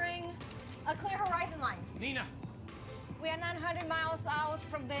rendering a clear horizon line. Nina. We are 900 miles out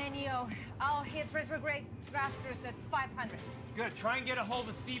from the NEO. I'll hit retrograde thrusters at 500. Good. Try and get a hold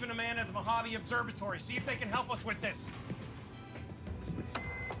of Steve and Amanda at the Mojave Observatory. See if they can help us with this.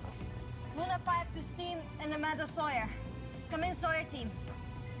 Luna 5 to Steve and Amanda Sawyer. Come in, Sawyer team.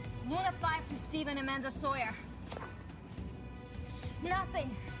 Luna 5 to Steve and Amanda Sawyer.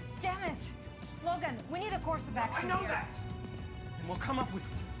 Nothing. Damn it. Logan, we need a course of action I know here. that. And we'll come up with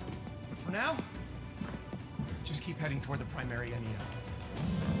one. But for now, just keep heading toward the primary NEO.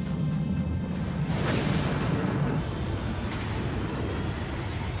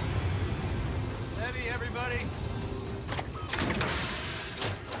 Steady, everybody.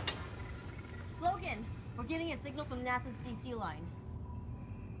 Logan, we're getting a signal from NASA's DC line.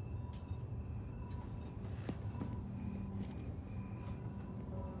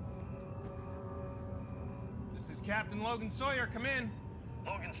 This is Captain Logan Sawyer. Come in.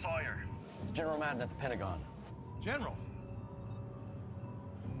 Logan Sawyer. It's General Madden at the Pentagon. General.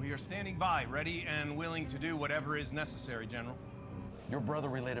 We are standing by, ready and willing to do whatever is necessary, General. Your brother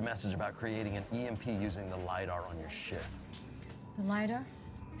relayed a message about creating an EMP using the LiDAR on your ship. The LiDAR?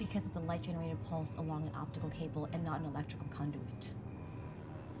 Because it's a light-generated pulse along an optical cable and not an electrical conduit.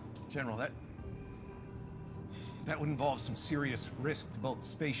 General, that would involve some serious risk to both the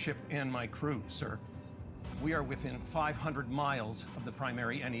spaceship and my crew, sir. We are within 500 miles of the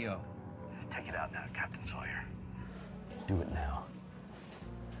primary NEO. Take it out now, Captain Sawyer. Do it now,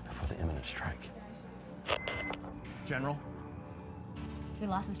 before the imminent strike. General? We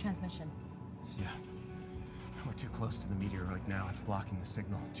lost his transmission. Yeah. We're too close to the meteoroid now. It's blocking the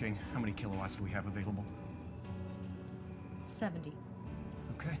signal. Jing, how many kilowatts do we have available? 70.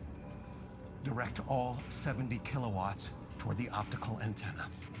 Okay. Direct all 70 kilowatts toward the optical antenna.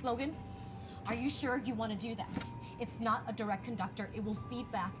 Logan, are you sure you want to do that? It's not a direct conductor. It will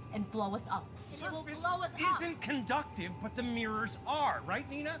feed back and blow us up. It will Surface blow us isn't conductive, but the mirrors are, right,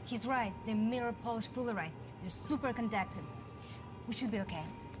 Nina? He's right. They're mirror polished fullerite. They're super conductive. We should be okay.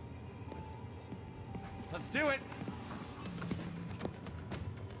 Let's do it.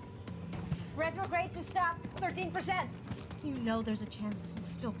 Retrograde to stop. 13%. You know there's a chance this will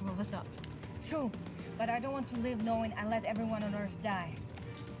still blow us up. True, but I don't want to live knowing I let everyone on Earth die.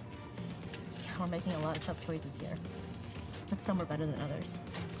 We're making a lot of tough choices here, but some are better than others.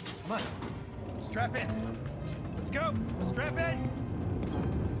 Come on. Strap in. Let's go. Strap in.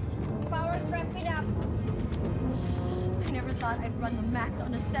 Power's ramping up. I never thought I'd run the max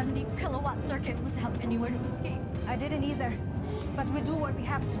on a 70 kilowatt circuit without anywhere to escape. I didn't either, but we do what we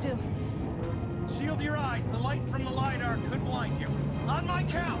have to do. Shield your eyes. The light from the LiDAR could blind you. On my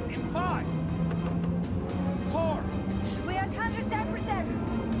count, in 5, 4. We are at 110%.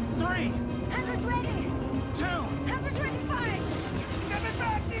 3. 120. 2. 125. Step it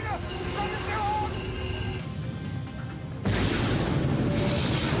back, Nina! Something's too hard!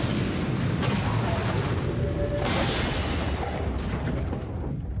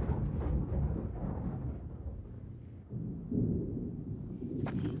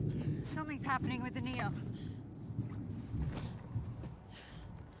 Something's happening with the Neo.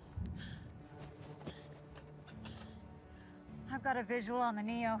 I've got a visual on the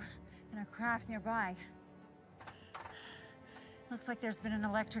Neo and a craft nearby. Looks like there's been an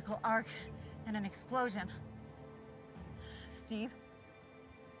electrical arc and an explosion. Steve?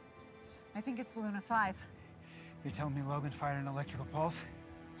 I think it's the Luna 5. You're telling me Logan fired an electrical pulse?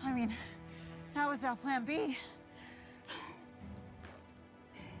 I mean, that was our plan B.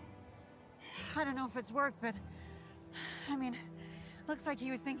 I don't know if it's worked, but I mean, looks like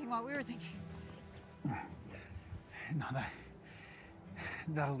he was thinking what we were thinking. No,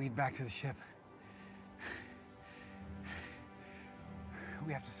 that'll lead back to the ship.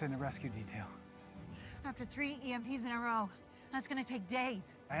 We have to send a rescue detail. After 3 EMPs in a row, that's gonna take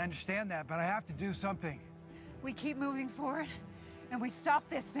days. I understand that, but I have to do something. We keep moving forward, and we stop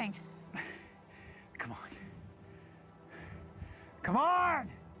this thing. Come on. Come on!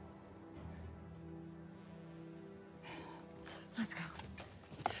 Let's go.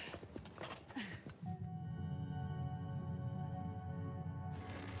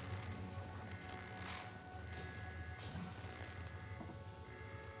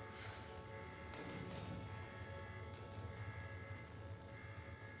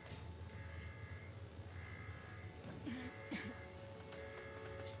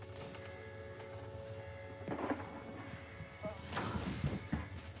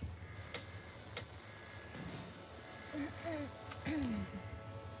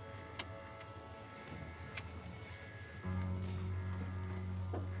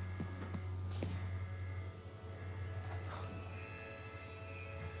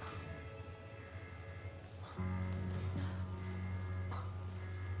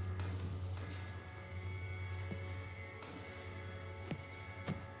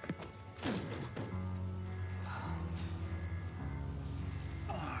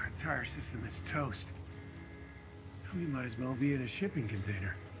 Entire system is toast. We might as well be in a shipping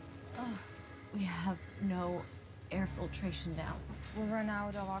container. We have no air filtration now. We'll run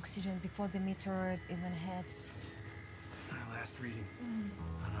out of oxygen before the meteoroid even hits. My last reading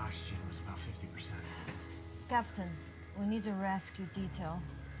on oxygen was about 50%. Captain, we need a rescue detail.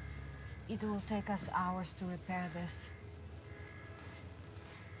 It will take us hours to repair this.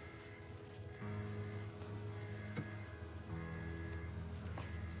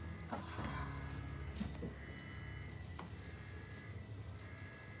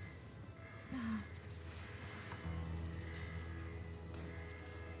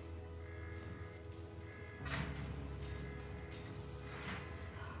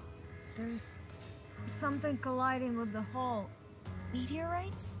 There's something colliding with the hull.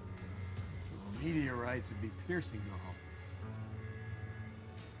 Meteorites? If it were meteorites, it'd be piercing the hull.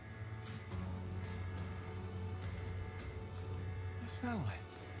 The satellite.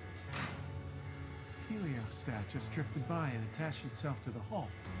 Heliostat just drifted by and attached itself to the hull.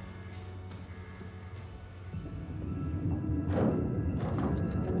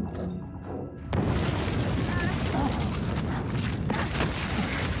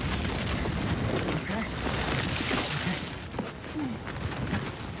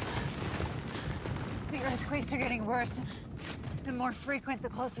 Earthquakes are getting worse and more frequent the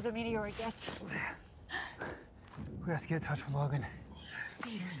closer the meteoroid gets. We have to get in touch with Logan.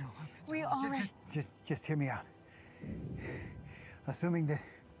 Steve, we already... Just hear me out. Assuming that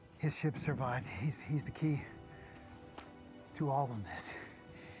his ship survived, he's the key to all of this.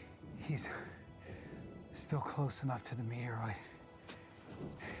 He's still close enough to the meteoroid.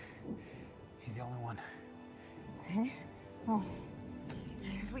 He's the only one. Okay. Well,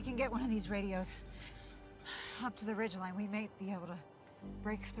 if we can get one of these radios up to the ridgeline, we may be able to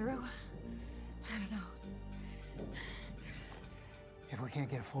break through. I don't know. If we can't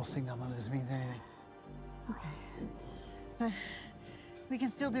get a full signal, none of this means anything. Okay. But we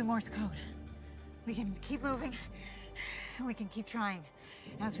can still do Morse code. We can keep moving, and we can keep trying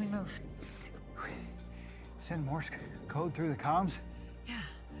as we move. Send Morse code through the comms? Yeah.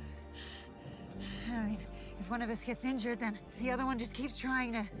 I mean, if one of us gets injured, then the other one just keeps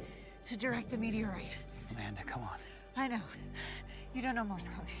trying to direct the meteorite. Amanda, come on. I know. You don't know Morse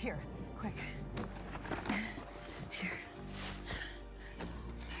code. Here, quick. Here.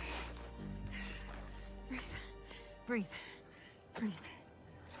 Breathe. Breathe. Breathe.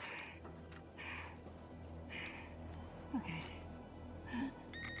 Okay.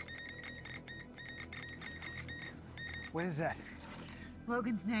 What is that?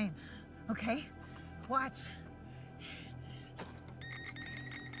 Logan's name. Okay? Watch.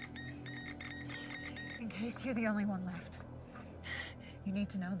 In case you're the only one left. You need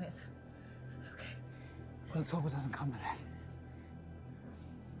to know this. Okay. Well, let's hope it doesn't come to that.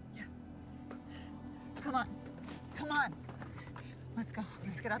 Come on. Come on. Let's go.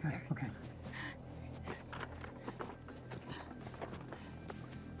 Let's get up there. Okay.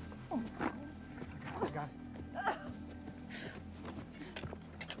 I got it.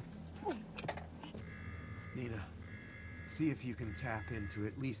 Nina, see if you can tap into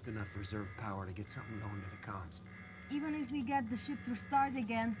at least enough reserve power to get something going to the comms. Even if we get the ship to start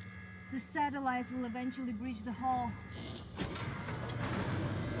again, the satellites will eventually breach the hull.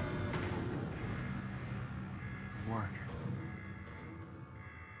 Work.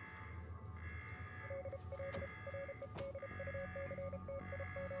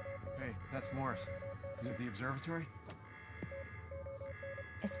 Hey, that's Morris. Is it the observatory?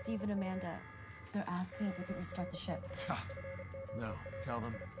 It's Steve and Amanda. They're asking if we could restart the ship. No. Tell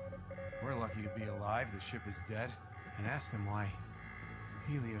them we're lucky to be alive, the ship is dead, and ask them why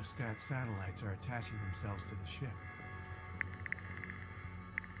heliostat satellites are attaching themselves to the ship.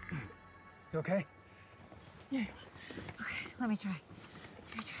 You okay? Yeah. Okay, let me try.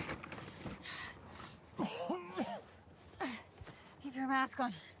 Keep your mask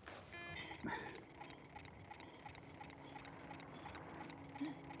on.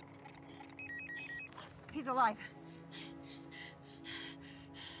 He's alive.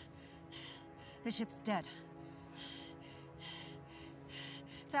 The ship's dead.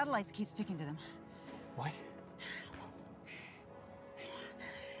 Satellites keep sticking to them. What?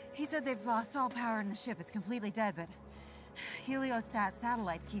 He said they've lost all power in the ship. It's completely dead, but heliostat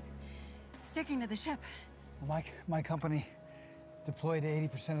satellites keep sticking to the ship. Well, my company deployed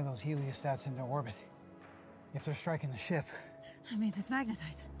 80% of those heliostats into orbit. If they're striking the ship... That means it's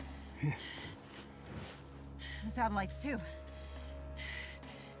magnetized. Yeah. The satellites, too.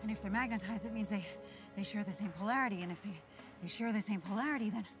 And if they're magnetized, it means they share the same polarity. And if they share the same polarity,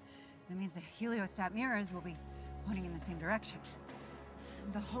 then that means the heliostat mirrors will be pointing in the same direction.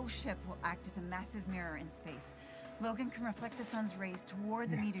 The whole ship will act as a massive mirror in space. Logan can reflect the sun's rays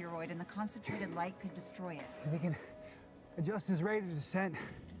toward the meteoroid, and the concentrated light could destroy it. They can adjust his rate of descent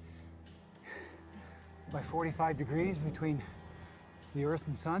by 45 degrees between the Earth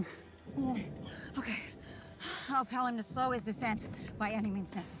and Sun. Okay. I'll tell him to slow his descent by any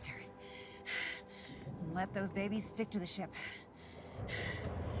means necessary. And let those babies stick to the ship.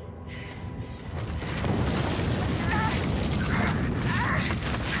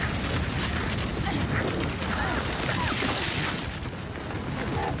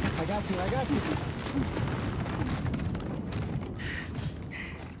 I got you.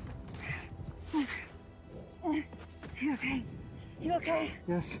 You okay? You okay?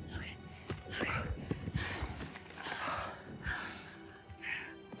 Yes.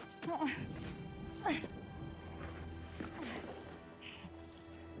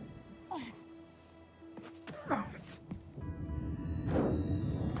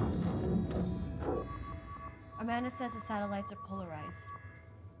 Amanda says the satellites are polarized.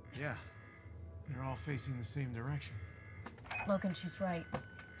 Yeah. They're all facing the same direction. Logan, she's right.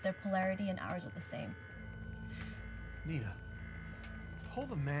 Their polarity and ours are the same. Nina, pull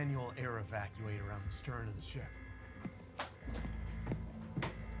the manual air evacuator around the stern of the ship.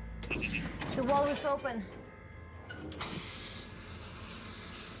 The wall is open.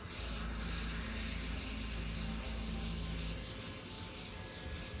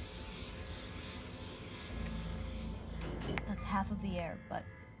 That's half of the air, but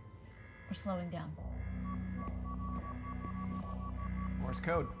we're slowing down. Morse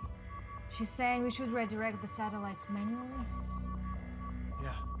code. She's saying we should redirect the satellites manually?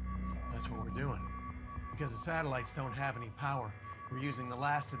 Yeah, that's what we're doing. Because the satellites don't have any power, we're using the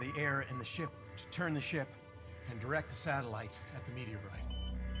last of the air in the ship to turn the ship and direct the satellites at the meteoroid.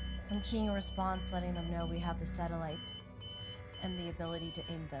 I'm keying a response, letting them know we have the satellites and the ability to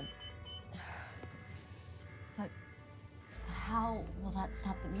aim them. But how will that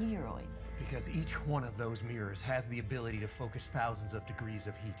stop the meteoroid? Because each one of those mirrors has the ability to focus thousands of degrees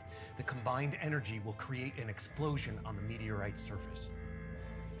of heat. The combined energy will create an explosion on the meteorite's surface.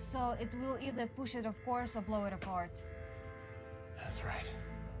 So it will either push it off course or blow it apart. That's right.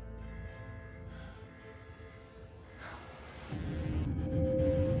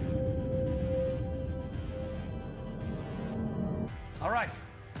 All right.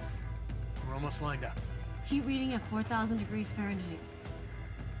 We're almost lined up. Heat reading at 4,000 degrees Fahrenheit.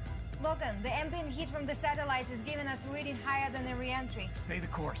 Logan, the ambient heat from the satellites is giving us a reading higher than the re-entry. Stay the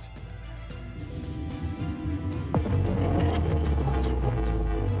course.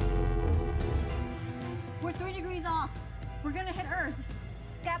 We're 3 degrees off. We're gonna hit Earth.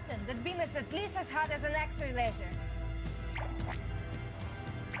 Captain, that beam is at least as hot as an X-ray laser.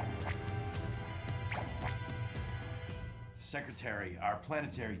 Secretary, our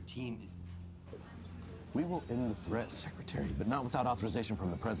planetary team... We will end the threat, Secretary, but not without authorization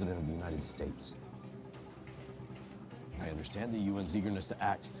from the President of the United States. I understand the UN's eagerness to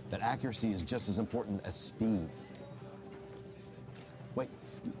act, that accuracy is just as important as speed. Wait,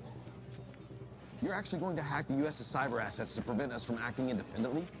 you're actually going to hack the US's cyber assets to prevent us from acting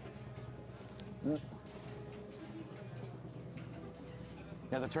independently?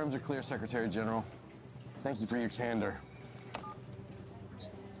 Yeah, the terms are clear, Secretary General. Thank you for your candor.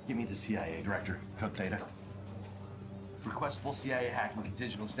 Give me the CIA director, Code Theta. Request full CIA hacking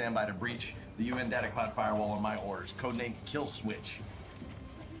contingent on standby to breach the UN data cloud firewall on my orders. Codename Kill Switch.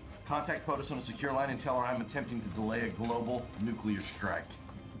 Contact POTUS on a secure line and tell her I'm attempting to delay a global nuclear strike.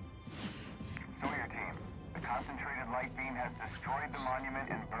 Sawyer team, the concentrated light beam has destroyed the monument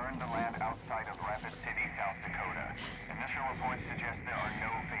and burned the land outside of Rapid City, South Dakota. Initial reports suggest there are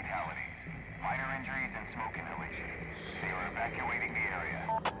no fatalities. Minor injuries and smoke inhalation. They are evacuating the area.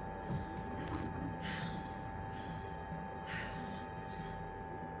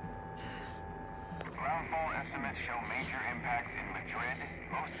 Groundfall estimates show major impacts in Madrid,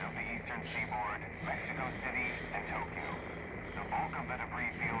 most of the eastern seaboard, Mexico City, and Tokyo. The bulk of the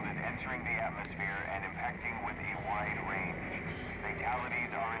debris field is entering the atmosphere and impacting with a wide range. Fatalities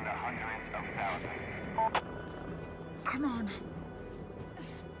are in the hundreds of thousands. Come on.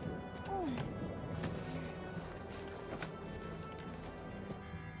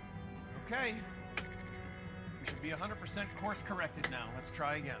 Okay. We should be 100% course corrected now. Let's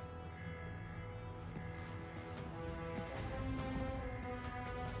try again.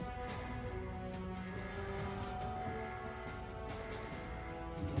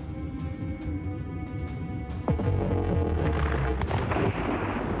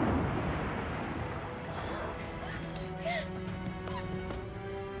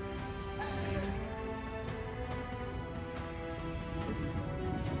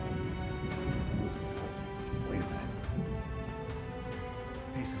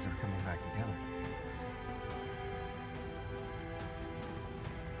 Pieces are coming back together.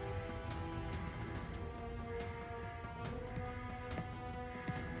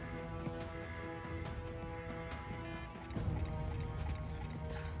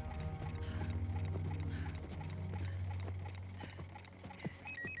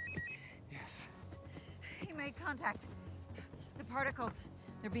 Yes. He made contact. The particles,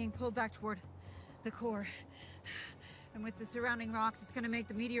 they're being pulled back toward the core. And with the surrounding rocks, it's going to make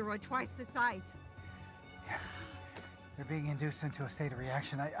the meteoroid twice the size. Yeah. They're being induced into a state of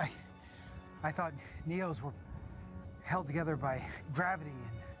reaction. I thought Neos were held together by gravity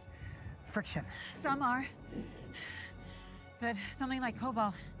and friction. Some are. But something like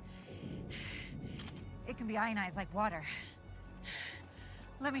cobalt, it can be ionized like water.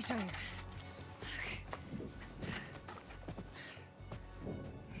 Let me show you.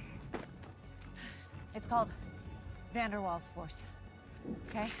 It's called van der Waals force,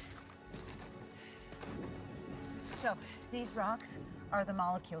 okay? So, these rocks are the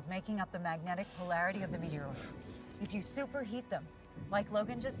molecules making up the magnetic polarity of the meteoroid. If you superheat them, like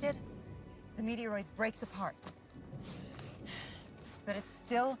Logan just did, the meteoroid breaks apart. But it's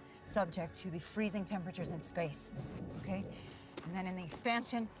still subject to the freezing temperatures in space, okay? And then in the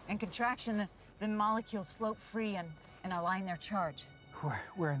expansion and contraction, the molecules float free and align their charge.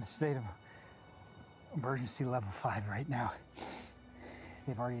 We're in a state of emergency level 5 right now.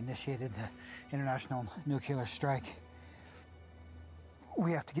 They've already initiated the international nuclear strike.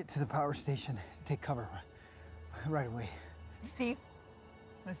 We have to get to the power station and take cover right away. Steve,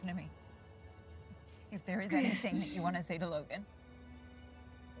 listen to me. If there is anything that you want to say to Logan,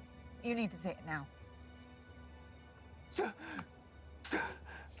 you need to say it now.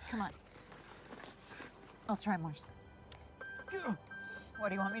 Come on. I'll try more. What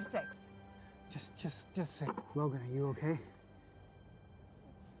do you want me to say? Just say, Logan, are you okay?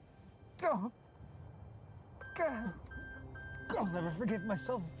 Oh, God. I'll never forgive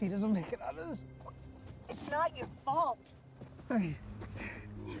myself if he doesn't make it out of this. It's not your fault.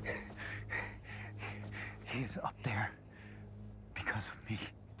 He's up there because of me.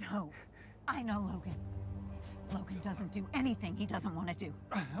 No, I know, Logan. Logan doesn't do anything he doesn't want to do.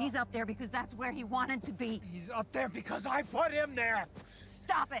 He's up there because that's where he wanted to be. He's up there because I put him there!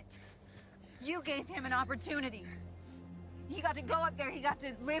 Stop it! You gave him an opportunity. He got to go up there, he got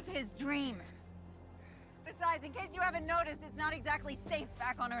to live his dream. Besides, in case you haven't noticed, it's not exactly safe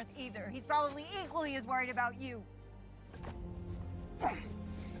back on Earth either. He's probably equally as worried about you.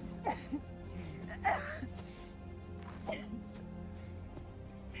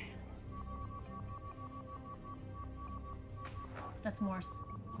 That's Morse.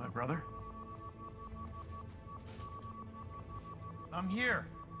 My brother? I'm here.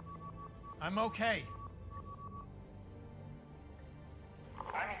 I'm okay.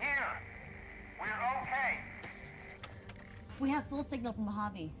 I'm here. We're okay. We have full signal from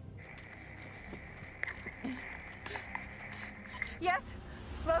Mojave. Yes,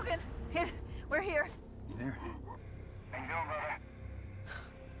 Logan, we're here. He's there. How you doing, brother?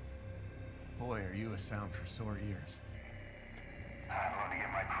 Boy, are you a sound for sore ears. I'd love to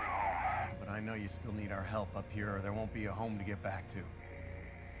get my crew home. But I know you still need our help up here, or there won't be a home to get back to.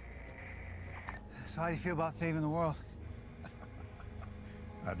 So how do you feel about saving the world?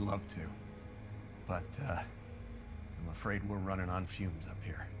 I'd love to. But, I'm afraid we're running on fumes up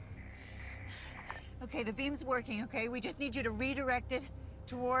here. Okay, the beam's working, okay? We just need you to redirect it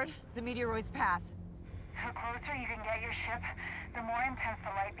toward the meteoroid's path. The closer you can get your ship, the more intense the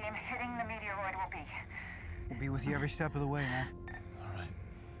light beam hitting the meteoroid will be. We'll be with you every step of the way, man. All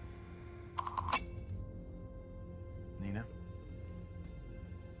right. Nina?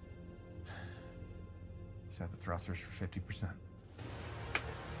 Set the thrusters for 50%.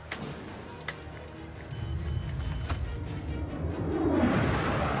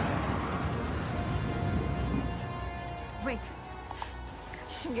 Wait.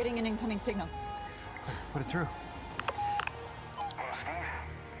 I'm getting an incoming signal. Put it through.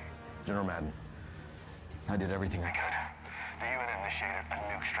 General Madden, I did everything I could. The UN initiated a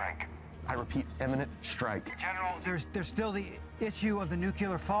nuke strike. I repeat, imminent strike. General, There's still the issue of the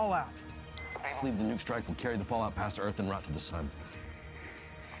nuclear fallout. I believe the nuke strike will carry the fallout past Earth and route to the sun.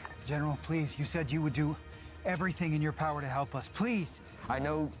 General, please, you said you would do everything in your power to help us. Please. I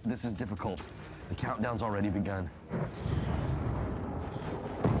know this is difficult. The countdown's already begun.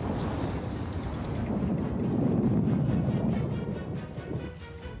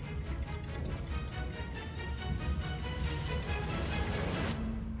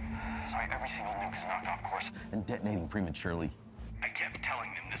 sorry, every single nuke is knocked off course. And detonating prematurely. I kept telling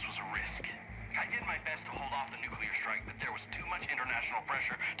them this was a risk. I did my best to hold off the nuclear strike, but there was too much international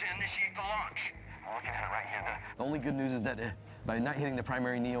pressure to initiate the launch. I'm looking at it right here. The only good news is that by not hitting the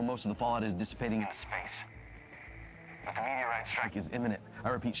primary neo, most of the fallout is dissipating into space. But the meteorite strike is imminent. I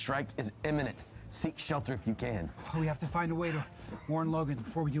repeat, strike is imminent. Seek shelter if you can. We have to find a way to warn Logan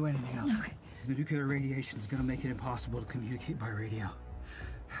before we do anything else. The nuclear radiation is going to make it impossible to communicate by radio.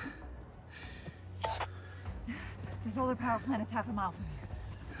 The solar power plant is half a mile from here.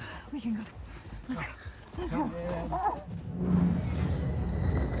 We can go. Let's go. Let's go.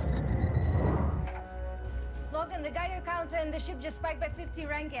 Logan, the Geiger counter in the ship just spiked by 50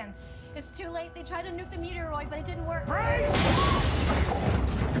 Rankins. It's too late. They tried to nuke the meteoroid, but it didn't work. Brace!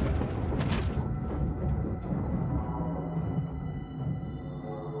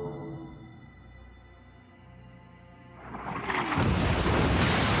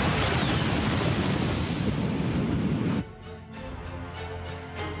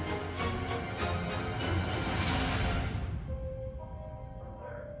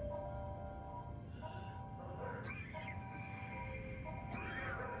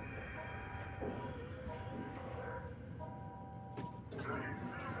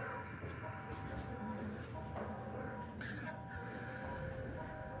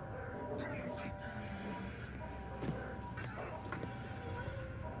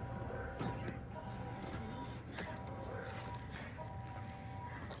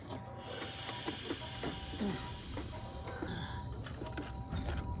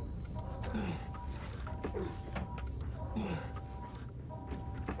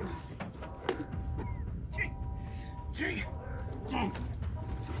 Gee.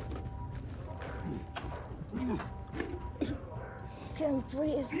 Can't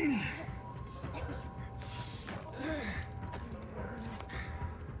breathe.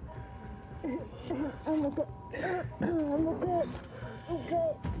 I'm okay. I'm okay.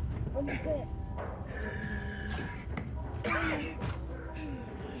 Okay. I'm okay.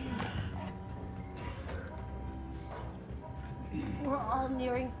 We're all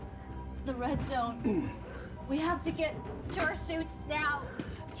nearing the red zone. We have to get to our suits now.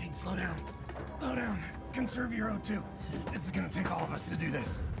 Jane, slow down. Slow down. Conserve your O2. This is gonna take all of us to do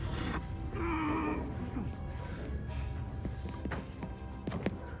this.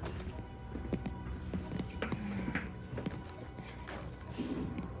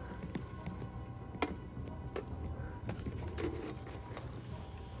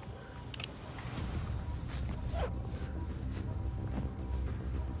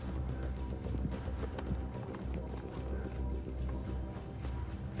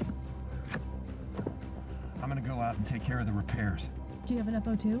 I'm gonna go out and take care of the repairs. Do you have enough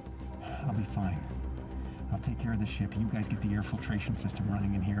O2? I'll be fine. I'll take care of the ship. You guys get the air filtration system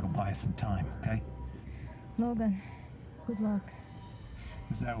running in here. It'll buy us some time, okay? Logan, good luck.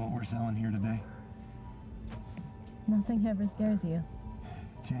 Is that what we're selling here today? Nothing ever scares you.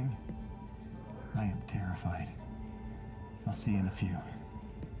 Jing, I am terrified. I'll see you in a few.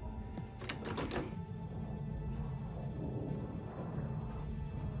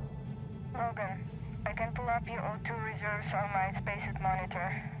 Logan, I can pull up your O2 reserves on my spacesuit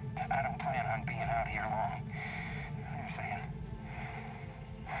monitor. I don't plan on being out here long. Wait a second.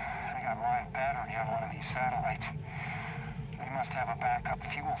 They got live battery on one of these satellites. They must have a backup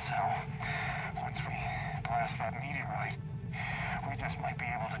fuel cell. Once we blast that meteoroid, we just might be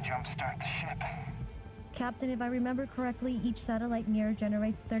able to jumpstart the ship. Captain, if I remember correctly, each satellite mirror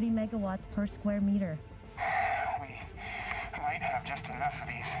generates 30 megawatts per square meter. We might have just enough of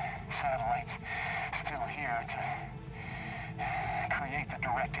these satellites still here to create the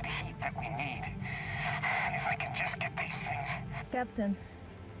directed heat that we need. If I can just get these things. Captain,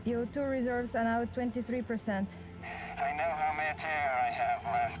 your O2 reserves are now at 23%. I know how much air I have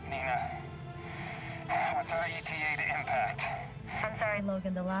left, Nina. What's our ETA to impact? I'm sorry,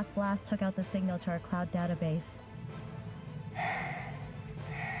 Logan. The last blast took out the signal to our cloud database.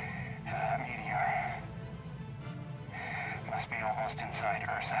 Meteor. Must be almost inside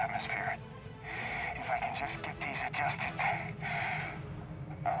Earth's atmosphere. If I can just get these adjusted.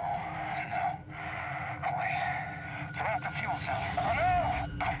 Oh, no. Oh, wait. They're at the fuel cell. Oh, no!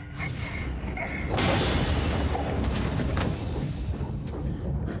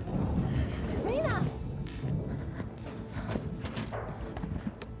 Nina!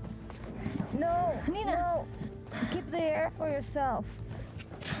 No, Nina! No. Keep the air for yourself.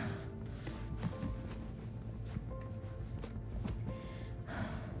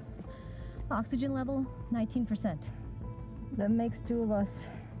 Oxygen level, 19%. That makes two of us.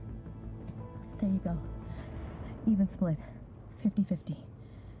 There you go. Even split. 50-50.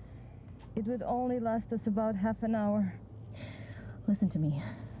 It would only last us about half an hour. Listen to me.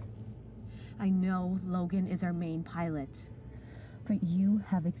 I know Logan is our main pilot, but you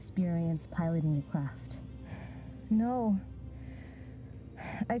have experience piloting a craft. No.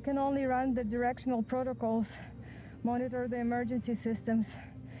 I can only run the directional protocols, monitor the emergency systems.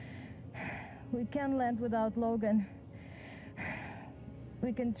 We can't land without Logan.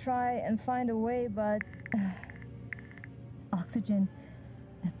 We can try and find a way, but... Oxygen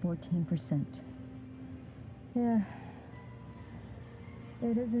at 14%. Yeah.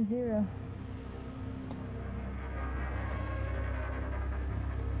 It isn't zero.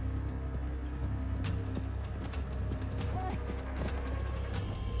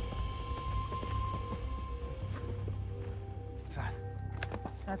 What's that?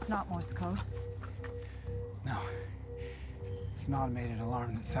 That's not Morse code. No. It's an automated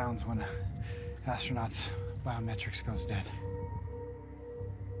alarm that sounds when an astronaut's biometrics goes dead.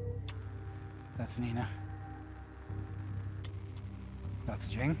 That's Nina. That's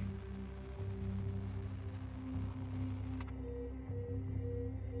Jing.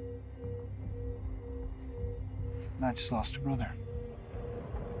 And I just lost a brother.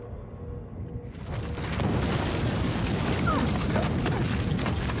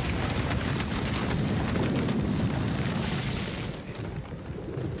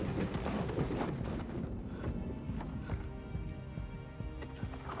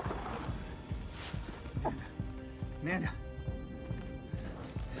 Amanda.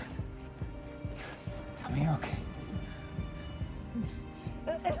 Tell me you're okay.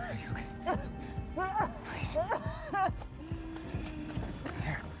 Are you okay? Please.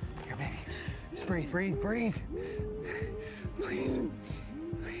 Here, baby. Just breathe. Please. Please.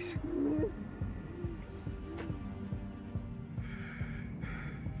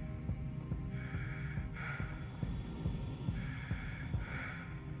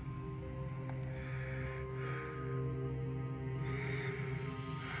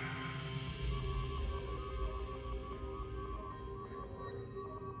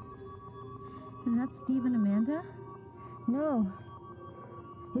 Is that Steve and Amanda? No.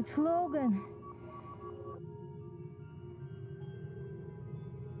 It's Logan.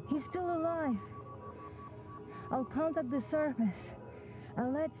 He's still alive. I'll contact the surface.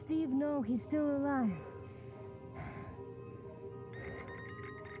 I'll let Steve know he's still alive.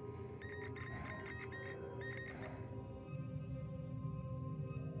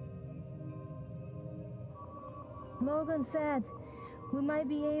 Logan said we might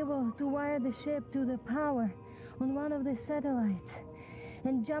be able to wire the ship to the power on one of the satellites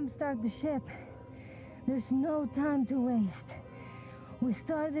and jumpstart the ship. There's no time to waste. We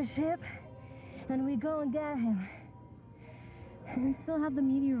start the ship and we go and get him. We still have the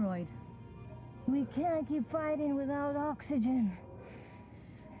meteoroid. We can't keep fighting without oxygen.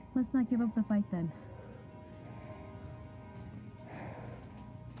 Let's not give up the fight then.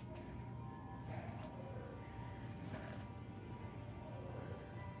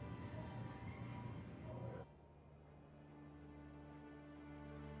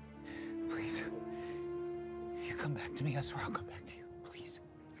 Please. You come back to me, I swear I'll come back to you. Please.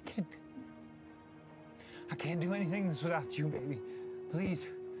 I can't do anything this without you, baby. Please.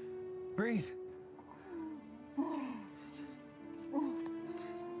 Breathe.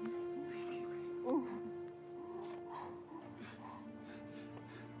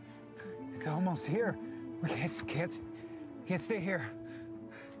 It's almost here. We can't stay here.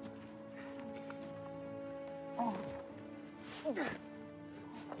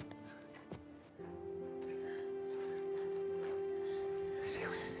 Stay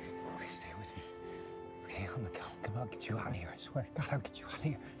with me. Please stay with me. Okay, I'll get you out of here. I swear to God, I'll get you out of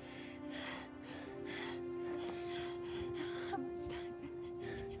here. How much time?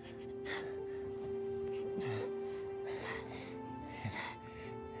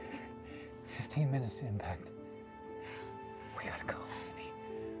 15 minutes to impact. We gotta go, baby.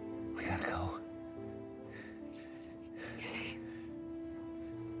 We gotta go.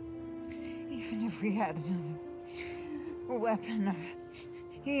 Even if we had another weapon or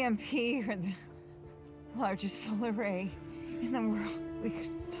EMP or the largest solar ray in the world, we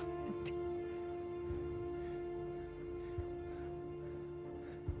couldn't stop it.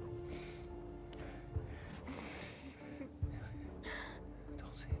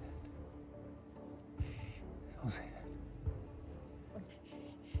 Don't say that. Don't say that.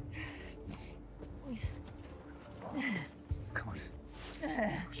 Come on.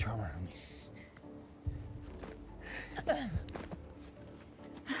 Put your arm around me.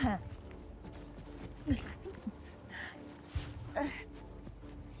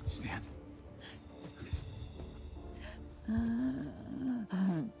 Stand.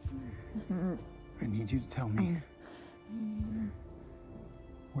 I need you to tell me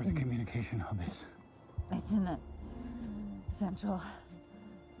where the communication hub is. It's in the central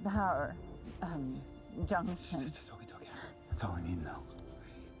power junction. It's okay. That's all I need to know.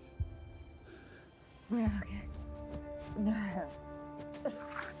 We're okay. No.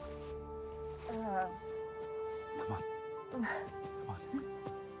 Come on. Come on.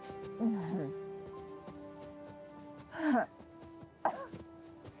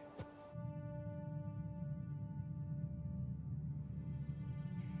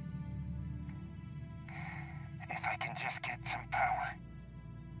 If I can just get some power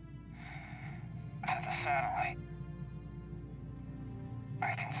to the satellite,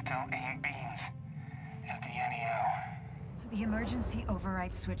 I can still aim beams at the NEO. The emergency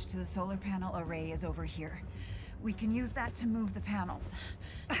override switch to the solar panel array is over here. We can use that to move the panels.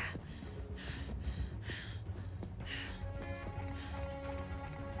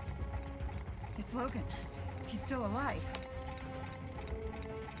 It's Logan. He's still alive.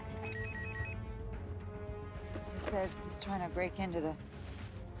 He says he's trying to break into the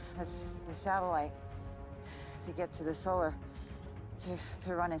satellite to get to the solar,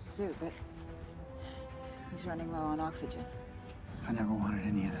 to run his suit, but he's running low on oxygen. I never wanted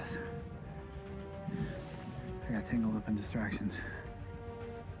any of this. I got tangled up in distractions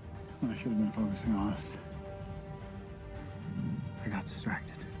when I should have been focusing on us. I got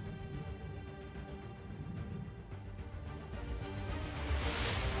distracted.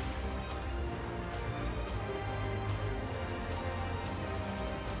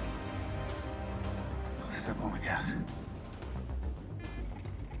 Let's step on the gas.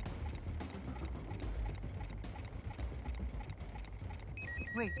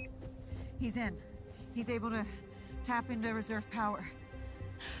 Wait. He's in. He's able to tap into reserve power.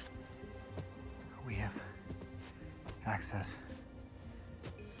 We have access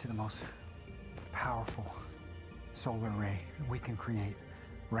to the most powerful solar array we can create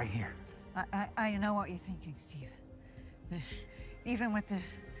right here. I know what you're thinking, Steve. But even with the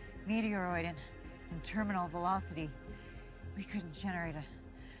meteoroid and terminal velocity, we couldn't generate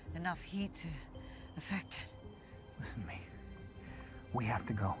enough heat to affect it. Listen to me. We have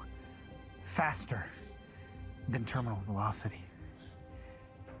to go faster than terminal velocity.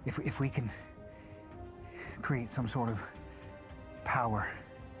 If we can create some sort of power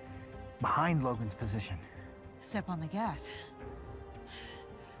behind Logan's position. Step on the gas.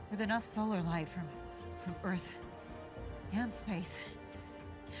 With enough solar light from Earth and space.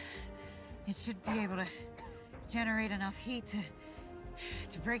 It should be able to generate enough heat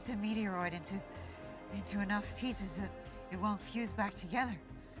to break the meteoroid into enough pieces that it won't fuse back together.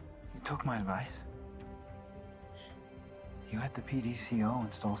 You took my advice? You had the PDCO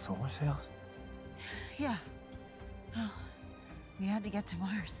install solar sails? Yeah. Well, we had to get to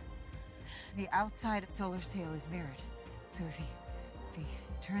Mars. The outside solar sail is mirrored, so if he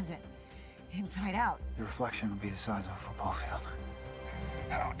turns it inside out, The reflection would be the size of a football field.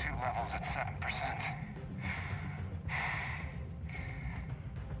 O2 levels at 7%.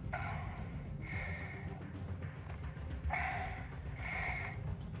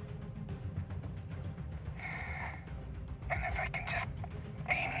 And if I can just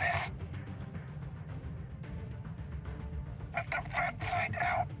aim this at the fat side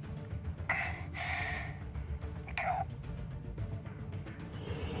out. Go.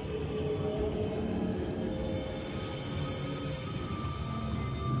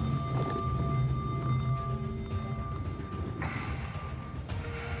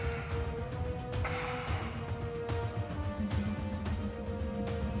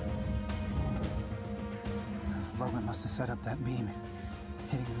 Logan must have set up that beam,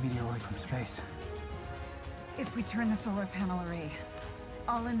 hitting the meteoroid from space. if we turn the solar panel array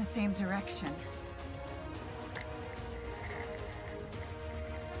all in the same direction,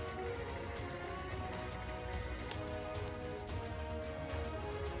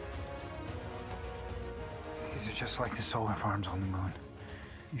 These are just like the solar farms on the moon.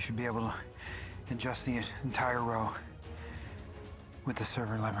 You should be able to adjust the entire row with the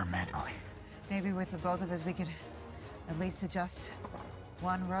server lever manually. maybe with the both of us, we could at least adjust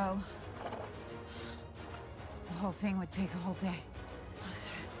one row. The whole thing would take a whole day. Let's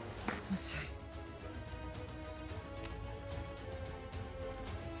try. Let's try.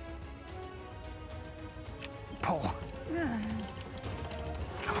 Pull.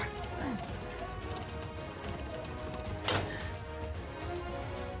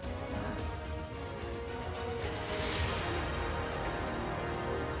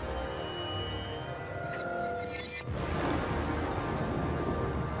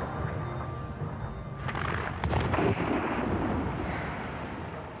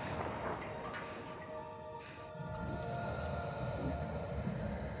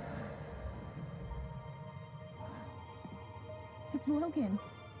 It's Logan.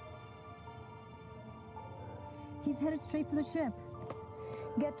 He's headed straight for the ship.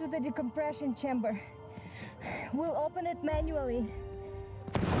 Get to the decompression chamber. We'll open it manually.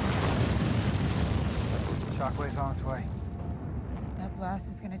 Shockwave's on its way. That blast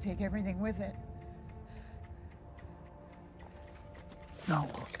is gonna take everything with it. No.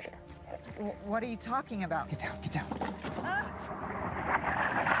 What are you talking about? Get down, get down.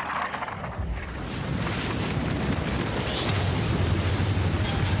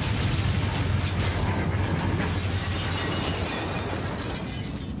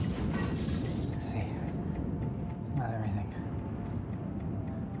 See, not everything.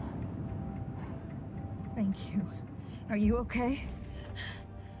 Thank you. Are you okay?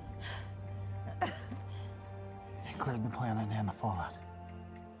 It cleared the planet and the fallout.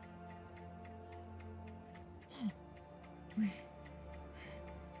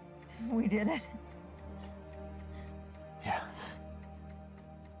 We did it. Yeah.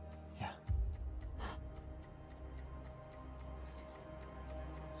 Yeah.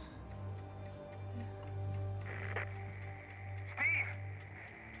 Steve!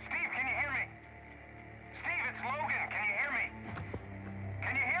 Steve, can you hear me? Steve, it's Logan. Can you hear me?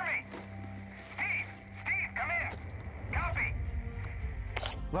 Can you hear me? Steve! Steve, come in! Copy!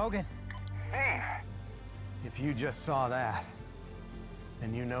 Logan! Steve! If you just saw that,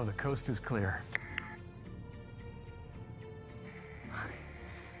 then you know the coast is clear.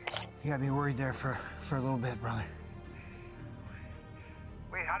 You gotta be worried there for a little bit, brother.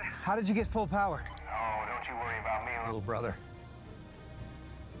 Wait, How did you get full power? Oh, don't you worry about me, Little brother.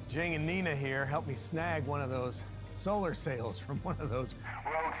 Jing and Nina here helped me snag one of those solar sails from one of those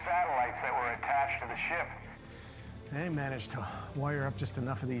rogue satellites that were attached to the ship. They managed to wire up just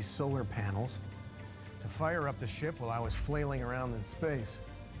enough of these solar panels to fire up the ship while I was flailing around in space.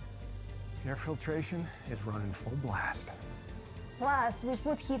 Air filtration is running full blast. Plus, we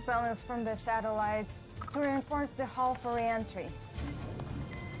put heat balance from the satellites to reinforce the hull for re-entry.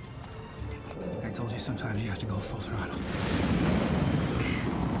 I told you sometimes you have to go full throttle.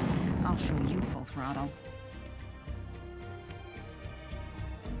 I'll show you full throttle.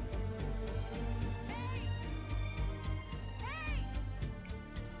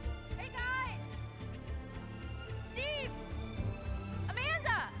 Hey guys! Steve!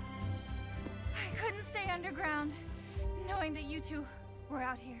 Amanda! I couldn't stay underground. Knowing that you two were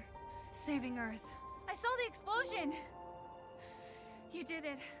out here, saving Earth. I saw the explosion! You did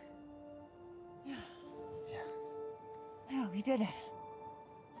it. Yeah, we did it.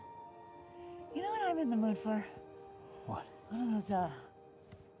 You know what I'm in the mood for? What? One of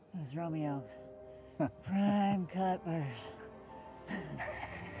those Romeos. Prime cut burgers. You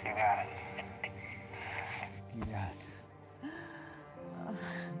got it. You got it.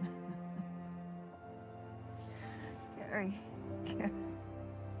 Gary.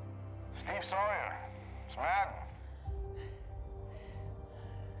 Steve Sawyer. It's Madden.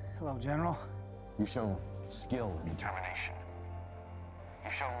 Hello, General. You've shown skill and Determination.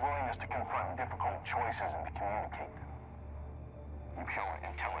 You've shown willingness to confront difficult choices and to communicate them. You've shown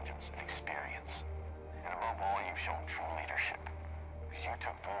intelligence and experience. And above all, you've shown true leadership. Because you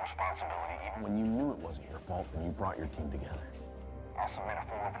took full responsibility even when you knew it wasn't your fault and you brought your team together. I'll submit a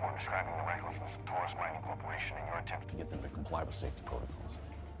full report describing the recklessness of Taurus Mining Corporation and your attempt To get them to comply with safety protocols.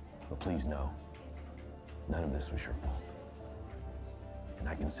 But please know, none of this was your fault. And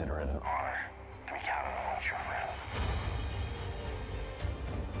I consider it an honor to be counted amongst your friends.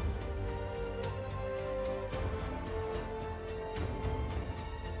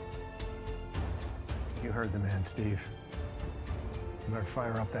 You heard the man, Steve. You better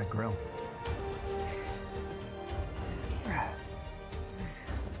fire up that grill.